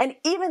 And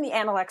even the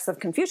Analects of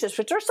Confucius,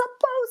 which are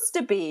supposed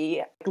to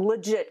be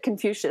legit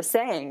Confucius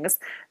sayings,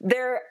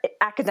 they're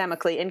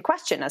academically in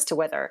question as to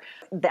whether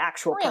the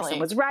actual person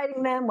was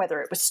writing them,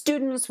 whether it was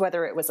students,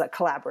 whether it was a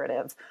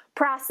collaborative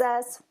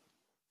process.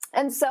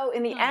 And so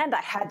in the end,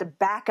 I had to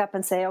back up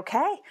and say,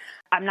 okay,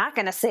 I'm not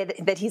going to say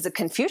that he's a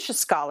Confucius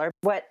scholar.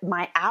 What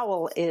my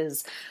owl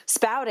is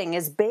spouting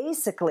is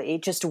basically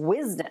just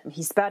wisdom.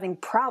 He's spouting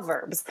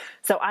proverbs.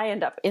 So I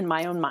end up, in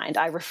my own mind,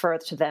 I refer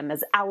to them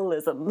as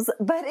owlisms.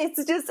 But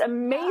it's just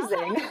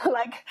amazing,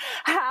 like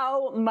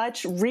how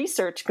much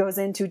research goes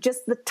into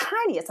just the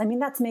tiniest. I mean,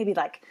 that's maybe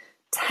like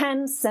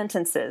 10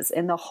 sentences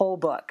in the whole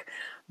book.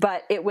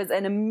 But it was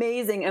an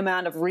amazing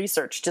amount of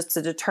research just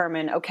to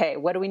determine, okay,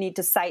 what do we need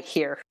to cite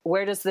here?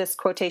 Where does this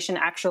quotation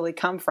actually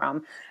come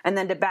from? And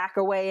then to back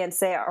away and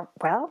say, oh,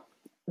 well,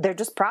 they're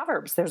just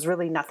proverbs. There's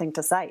really nothing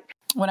to cite.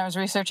 When I was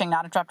researching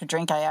Not a Drop to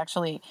Drink, I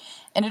actually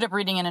ended up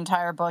reading an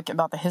entire book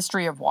about the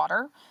history of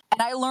water.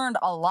 And I learned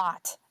a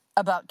lot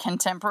about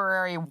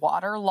contemporary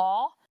water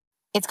law.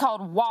 It's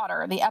called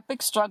Water, The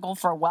Epic Struggle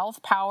for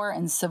Wealth, Power,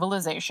 and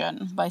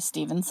Civilization by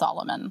Stephen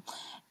Solomon.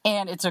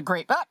 And it's a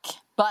great book,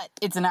 but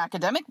it's an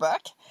academic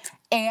book.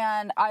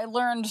 And I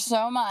learned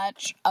so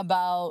much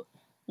about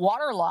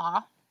water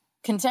law,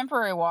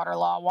 contemporary water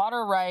law,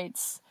 water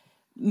rights,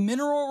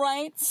 mineral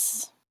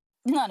rights.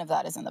 None of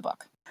that is in the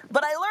book.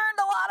 But I learned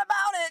a lot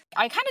about it.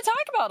 I kind of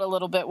talk about it a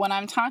little bit when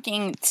I'm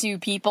talking to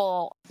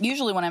people,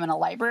 usually when I'm in a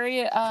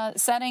library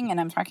setting and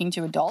I'm talking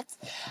to adults.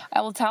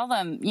 I will tell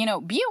them,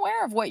 be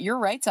aware of what your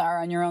rights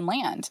are on your own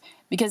land.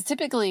 Because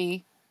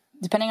typically,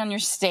 depending on your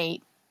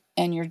state,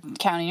 and your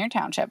county, your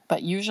township,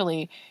 but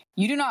usually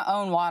you do not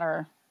own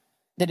water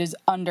that is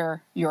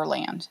under your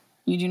land.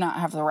 You do not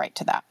have the right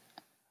to that.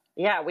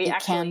 Yeah, we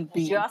actually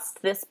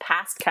just this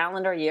past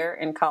calendar year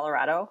in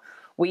Colorado,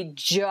 we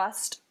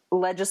just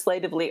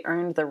legislatively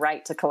earned the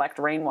right to collect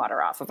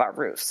rainwater off of our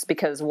roofs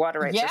because water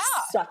rights are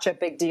such a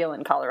big deal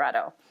in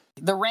Colorado.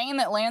 The rain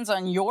that lands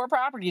on your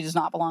property does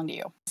not belong to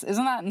you.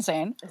 Isn't that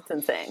insane? It's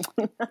insane.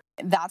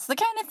 That's the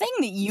kind of thing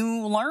that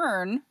you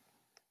learn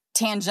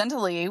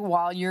tangentially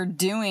while you're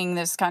doing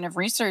this kind of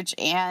research,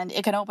 and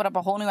it can open up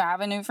a whole new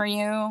avenue for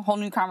you, whole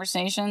new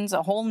conversations,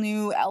 a whole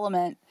new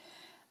element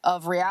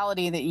of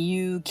reality that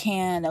you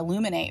can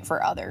illuminate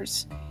for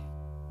others.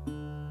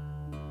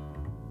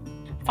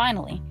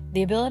 Finally,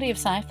 the ability of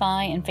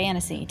sci-fi and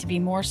fantasy to be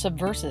more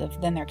subversive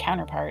than their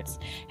counterparts,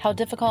 how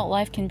difficult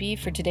life can be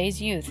for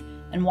today's youth,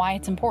 and why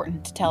it's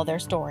important to tell their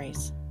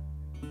stories.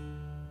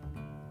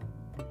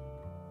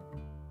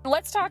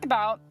 Let's talk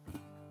about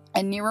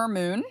A Nearer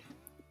Moon.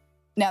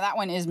 Now, that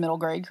one is middle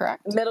grade,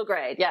 correct? Middle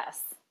grade,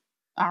 yes.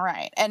 All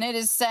right. And it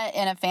is set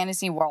in a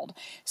fantasy world.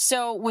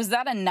 So was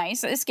that a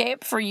nice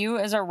escape for you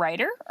as a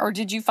writer, or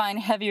did you find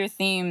heavier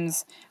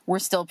themes were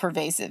still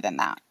pervasive in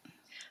that?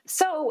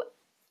 So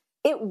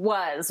It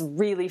was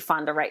really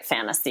fun to write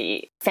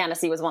fantasy.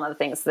 Fantasy was one of the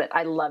things that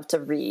I loved to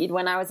read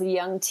when I was a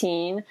young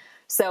teen.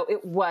 So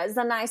it was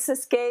a nice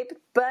escape.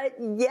 But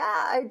yeah,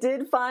 I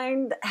did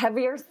find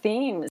heavier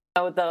themes.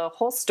 So the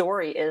whole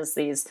story is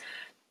these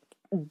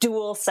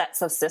dual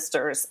sets of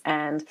sisters,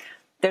 and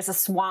there's a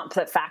swamp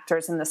that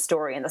factors in the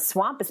story. And the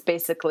swamp is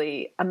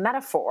basically a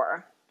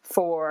metaphor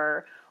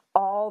for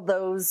all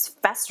those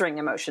festering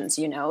emotions,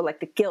 like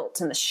the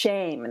guilt and the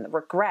shame and the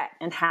regret,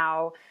 and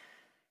how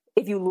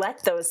if you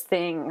let those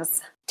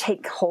things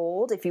take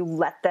hold, if you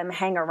let them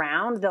hang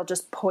around, they'll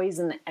just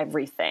poison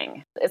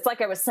everything. It's like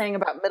I was saying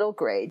about middle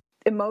grade.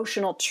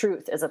 Emotional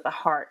truth is at the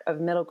heart of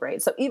middle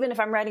grade. So even if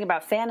I'm writing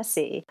about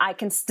fantasy, I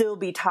can still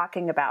be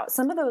talking about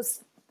some of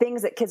those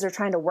things that kids are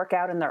trying to work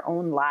out in their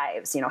own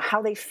lives,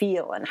 how they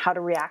feel and how to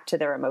react to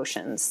their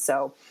emotions.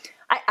 So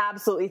I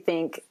absolutely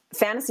think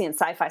fantasy and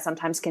sci-fi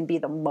sometimes can be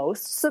the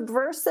most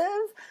subversive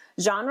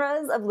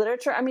genres of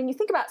literature. I mean, you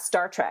think about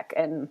Star Trek,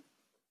 and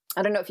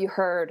I don't know if you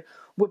heard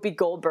Whoopi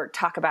Goldberg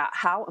talk about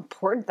how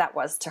important that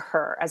was to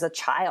her as a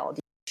child.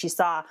 She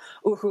saw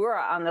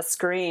Uhura on the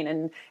screen,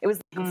 and it was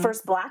the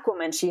first Black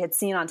woman she had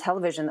seen on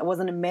television that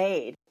wasn't a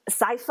maid.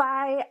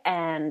 Sci-fi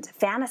and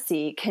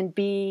fantasy can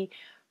be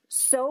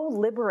so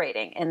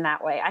liberating in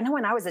that way. I know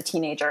when I was a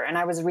teenager and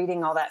I was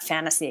reading all that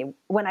fantasy,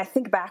 when I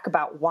think back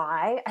about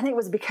why, I think it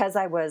was because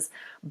I was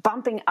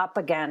bumping up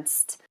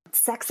against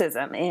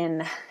sexism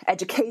in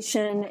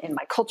education, in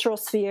my cultural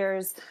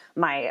spheres,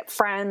 my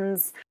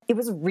friends. It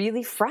was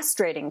really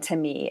frustrating to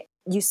me.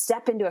 You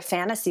step into a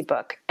fantasy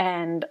book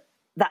and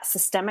that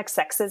systemic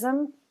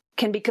sexism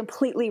can be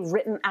completely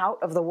written out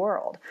of the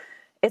world.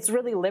 It's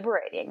really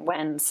liberating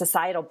when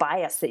societal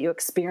bias that you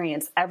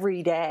experience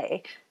every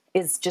day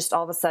is just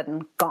all of a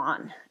sudden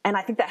gone. And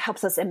I think that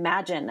helps us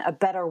imagine a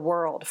better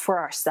world for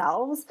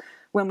ourselves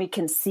when we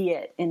can see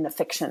it in the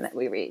fiction that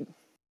we read.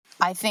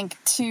 I think,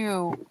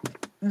 too,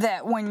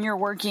 that when you're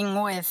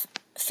working with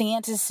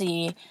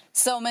fantasy,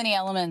 so many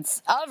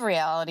elements of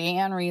reality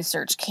and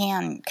research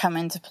can come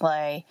into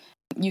play.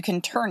 You can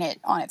turn it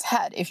on its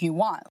head if you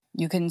want.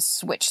 You can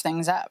switch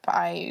things up.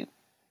 I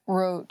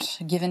wrote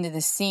Given to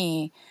the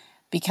Sea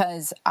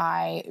because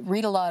I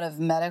read a lot of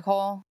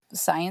medical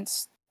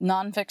science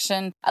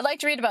nonfiction. I like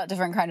to read about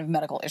different kind of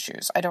medical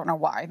issues. I don't know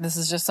why. This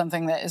is just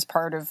something that is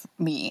part of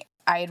me.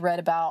 I had read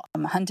about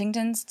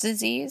Huntington's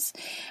disease,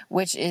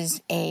 which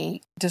is a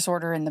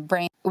disorder in the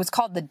brain. It was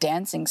called the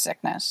dancing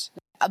sickness.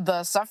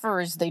 The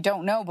sufferers, they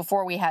don't know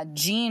before we had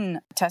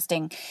gene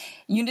testing.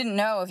 You didn't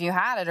know if you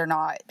had it or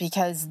not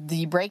because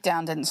the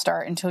breakdown didn't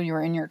start until you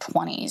were in your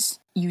 20s.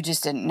 You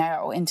just didn't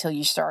know until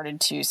you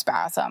started to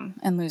spasm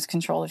and lose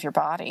control of your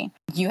body.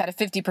 You had a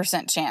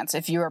 50% chance.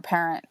 If you were a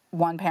parent,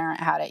 one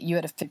parent had it, you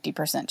had a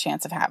 50%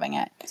 chance of having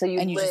it. So you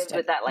lived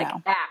with that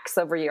axe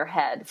over your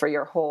head for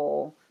your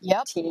whole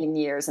teen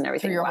years and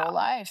everything. For your whole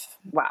life.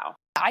 Wow.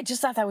 I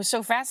just thought that was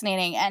so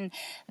fascinating. And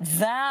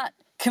that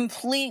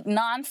complete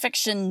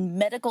nonfiction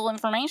medical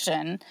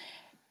information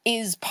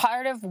is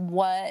part of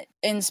what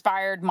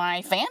inspired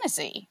my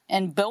fantasy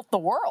and built the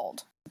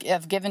world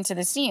of Given to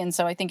the Sea. And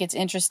so I think it's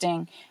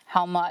interesting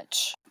how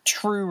much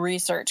true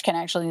research can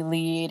actually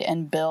lead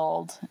and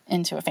build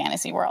into a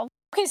fantasy world.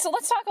 Okay, so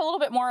let's talk a little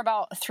bit more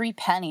about Three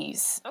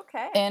Pennies.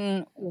 Okay.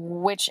 In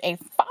which a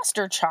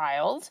foster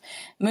child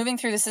moving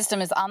through the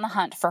system is on the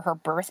hunt for her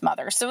birth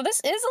mother. So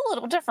this is a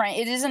little different.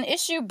 It is an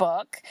issue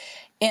book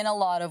in a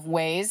lot of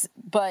ways,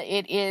 but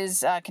it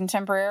is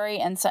contemporary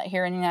and set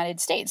here in the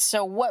United States.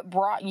 So what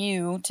brought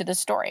you to the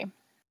story?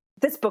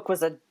 This book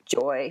was a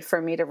joy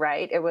for me to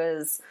write. It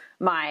was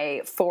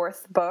my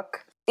fourth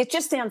book. It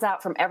just stands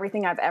out from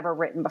everything I've ever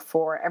written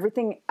before.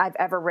 Everything I've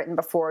ever written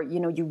before,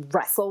 you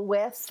wrestle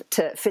with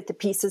to fit the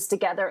pieces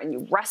together, and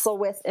you wrestle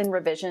with in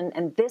revision.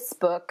 And this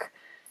book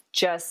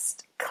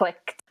just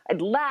clicked. I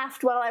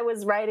laughed while I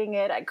was writing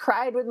it. I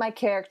cried with my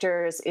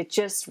characters. It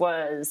just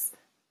was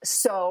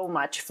so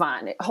much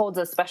fun. It holds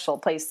a special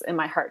place in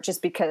my heart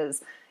just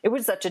because it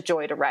was such a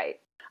joy to write.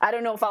 I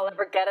don't know if I'll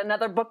ever get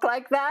another book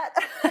like that.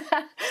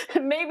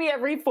 Maybe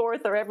every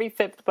fourth or every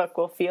fifth book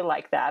will feel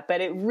like that,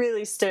 but it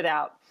really stood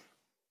out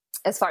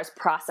as far as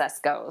process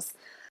goes.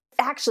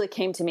 It actually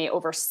came to me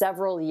over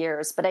several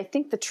years, but I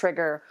think the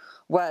trigger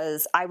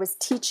was I was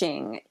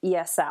teaching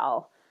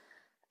ESL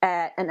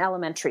at an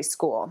elementary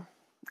school,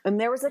 and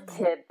there was a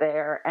kid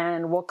there,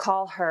 and we'll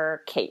call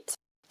her Kate.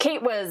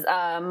 Kate was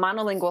a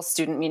monolingual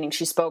student, meaning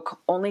she spoke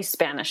only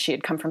Spanish. She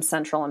had come from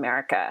Central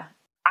America.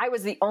 I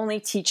was the only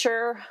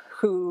teacher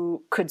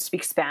who could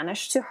speak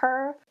Spanish to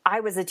her. I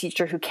was a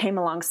teacher who came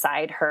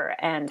alongside her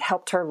and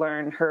helped her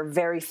learn her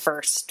very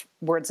first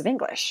words of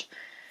English,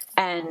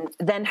 and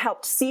then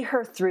helped see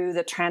her through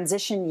the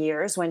transition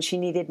years when she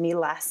needed me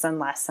less and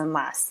less and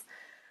less.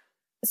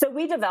 So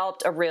we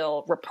developed a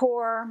real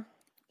rapport.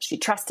 She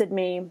trusted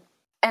me.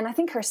 And I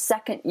think her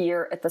second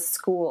year at the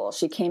school,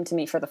 she came to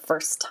me for the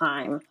first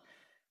time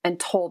and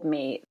told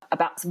me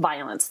about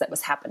violence that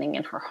was happening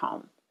in her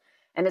home.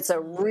 And it's a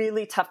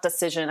really tough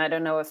decision. I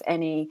don't know if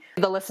any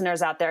of the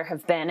listeners out there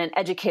have been an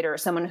educator or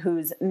someone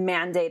who's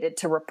mandated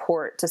to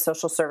report to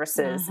social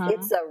services.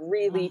 It's a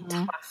really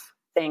tough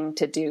thing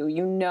to do.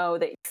 You know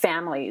that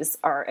families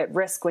are at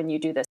risk when you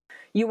do this.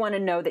 You want to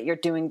know that you're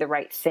doing the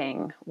right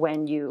thing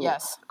when you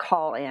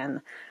call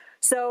in.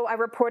 So I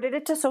reported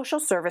it to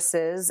social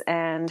services,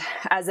 and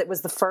as it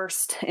was the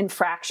first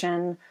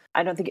infraction,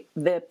 I don't think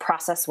the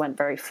process went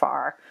very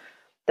far.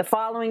 The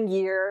following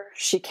year,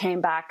 she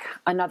came back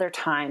another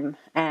time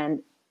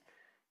and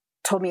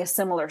told me a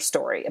similar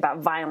story about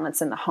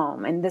violence in the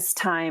home. And this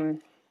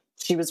time,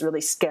 she was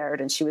really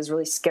scared, and she was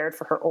really scared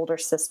for her older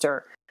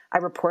sister. I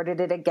reported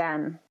it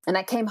again, and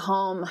I came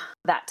home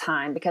that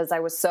time because I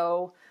was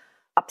so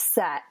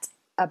upset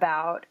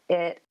about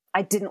it.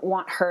 I didn't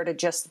want her to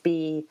just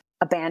be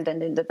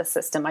abandoned into the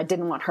system. I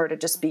didn't want her to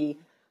just be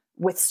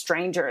with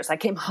strangers. I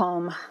came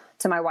home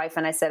to my wife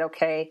and I said,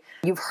 okay,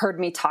 you've heard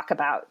me talk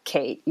about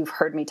Kate. You've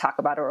heard me talk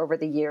about her over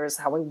the years,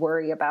 how we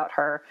worry about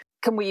her.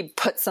 Can we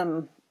put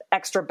some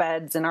extra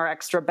beds in our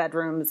extra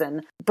bedrooms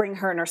and bring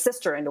her and her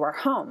sister into our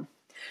home?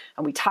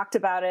 And we talked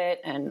about it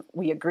and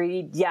we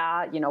agreed,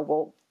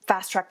 we'll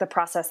fast track the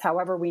process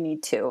however we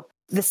need to.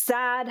 The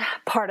sad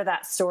part of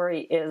that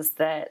story is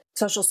that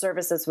social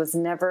services was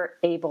never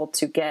able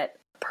to get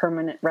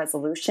permanent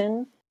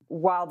resolution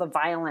while the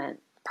violent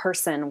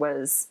person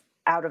was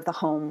out of the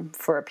home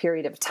for a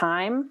period of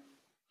time.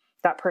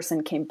 That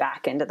person came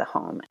back into the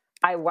home.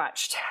 I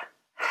watched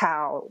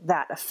how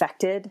that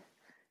affected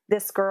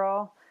this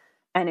girl,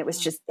 and it was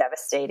just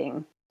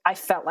devastating. I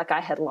felt like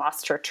I had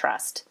lost her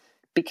trust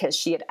because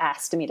she had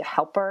asked me to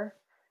help her,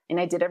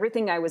 and I did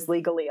everything I was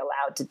legally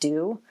allowed to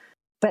do,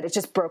 but it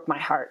just broke my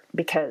heart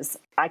because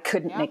I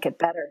couldn't make it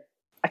better.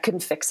 I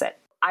couldn't fix it.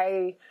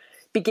 I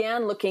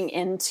began looking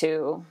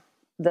into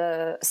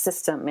the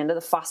system, into the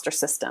foster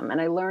system,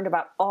 and I learned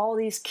about all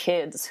these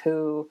kids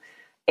who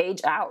age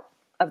out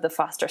of the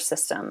foster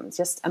system,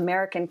 just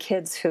American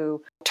kids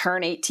who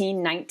turn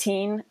 18,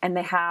 19, and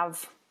they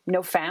have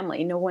no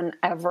family. No one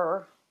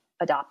ever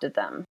adopted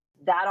them.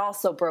 That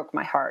also broke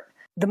my heart.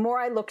 The more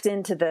I looked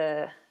into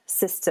the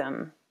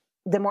system,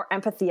 the more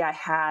empathy I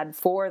had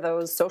for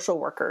those social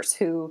workers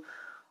who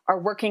are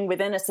working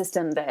within a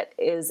system that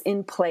is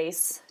in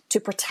place to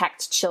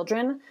protect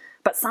children,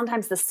 but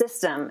sometimes the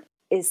system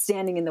is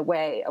standing in the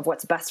way of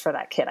what's best for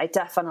that kid. I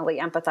definitely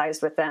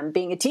empathized with them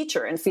being a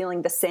teacher and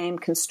feeling the same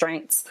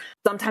constraints.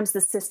 Sometimes the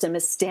system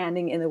is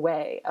standing in the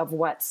way of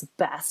what's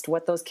best,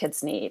 what those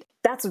kids need.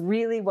 That's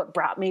really what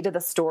brought me to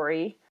the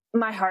story.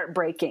 My heart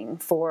breaking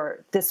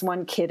for this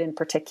one kid in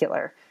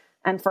particular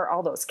and for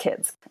all those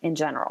kids in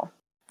general.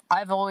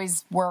 I've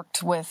always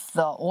worked with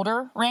the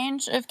older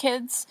range of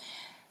kids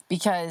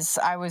because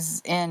I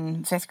was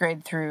in 5th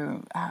grade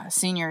through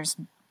seniors,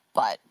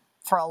 but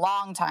for a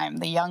long time,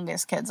 the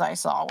youngest kids I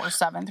saw were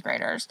 7th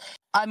graders.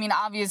 I mean,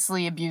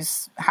 obviously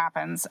abuse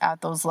happens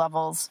at those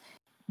levels,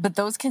 but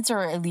those kids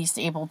are at least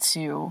able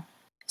to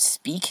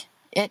speak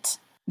it.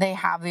 They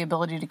have the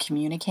ability to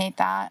communicate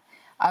that.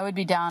 I would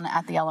be down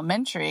at the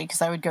elementary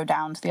because I would go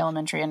down to the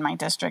elementary in my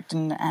district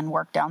and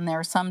work down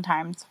there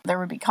sometimes. There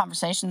would be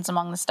conversations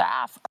among the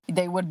staff.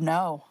 They would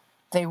know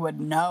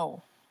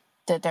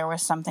that there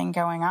was something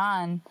going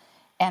on.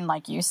 And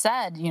like you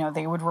said,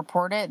 they would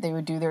report it. They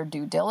would do their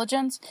due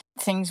diligence.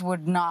 Things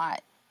would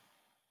not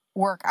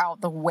work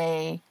out the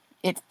way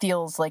it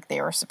feels like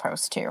they were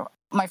supposed to.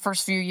 My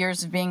first few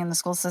years of being in the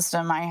school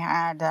system, I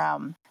had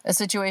a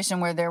situation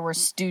where there were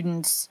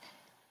students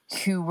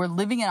who were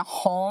living in a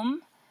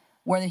home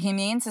where the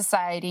Humane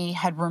Society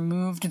had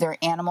removed their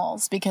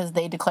animals because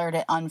they declared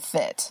it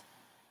unfit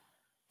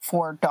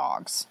for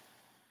dogs.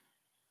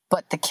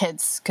 But the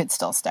kids could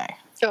still stay.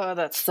 Oh,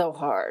 that's so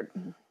hard.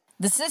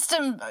 The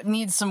system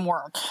needs some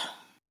work.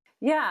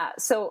 Yeah,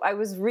 so I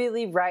was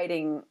really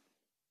writing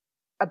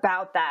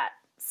about that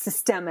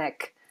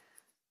systemic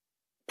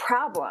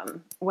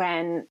problem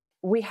when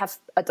we have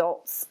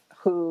adults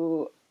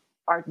who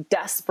are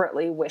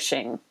desperately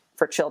wishing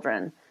for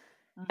children,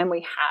 and we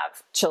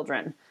have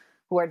children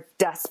who are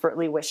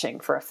desperately wishing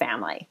for a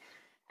family.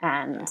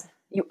 And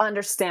you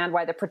understand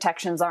why the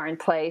protections are in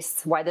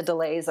place, why the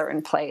delays are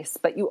in place,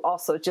 but you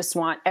also just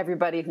want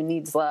everybody who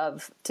needs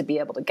love to be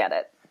able to get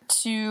it.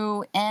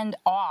 To end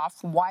off,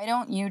 why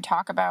don't you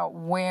talk about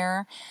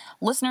where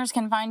listeners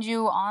can find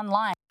you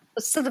online?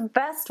 So the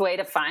best way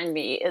to find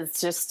me is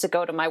just to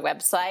go to my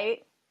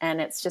website, and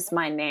it's just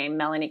my name,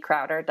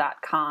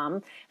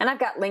 MelanieCrowder.com. And I've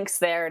got links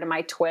there to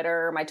my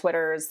Twitter. My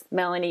Twitter is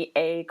Melanie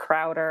A.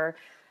 Crowder.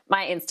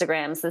 My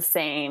Instagram's the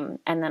same.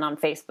 And then on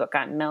Facebook,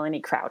 I'm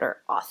Melanie Crowder,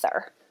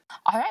 author.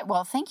 All right.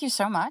 Well, thank you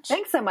so much.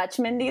 Thanks so much,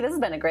 Mindy. This has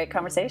been a great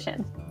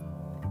conversation.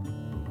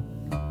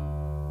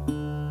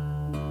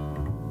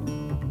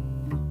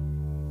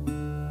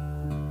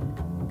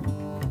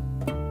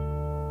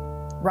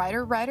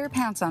 Writer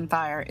Pants on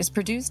Fire is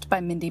produced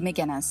by Mindy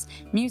McGinnis,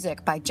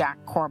 music by Jack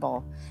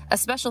Corbel. A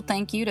special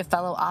thank you to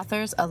fellow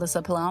authors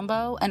Alyssa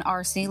Palumbo and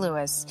R.C.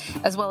 Lewis,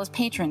 as well as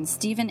patron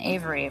Stephen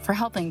Avery for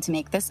helping to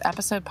make this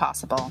episode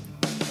possible.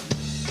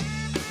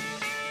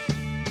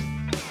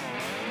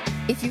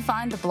 If you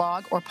find the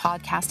blog or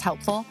podcast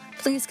helpful,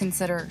 please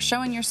consider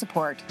showing your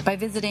support by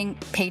visiting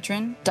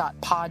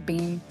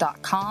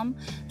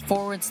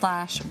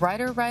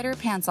patron.podbean.com/writer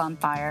pants on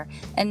fire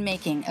and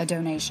making a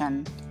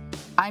donation.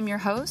 I'm your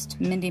host,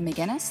 Mindy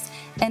McGinnis,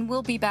 and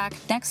we'll be back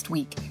next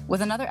week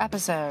with another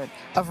episode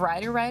of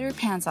Writer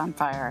Pants on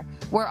Fire,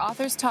 where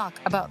authors talk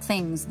about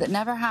things that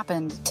never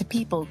happened to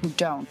people who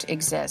don't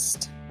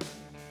exist.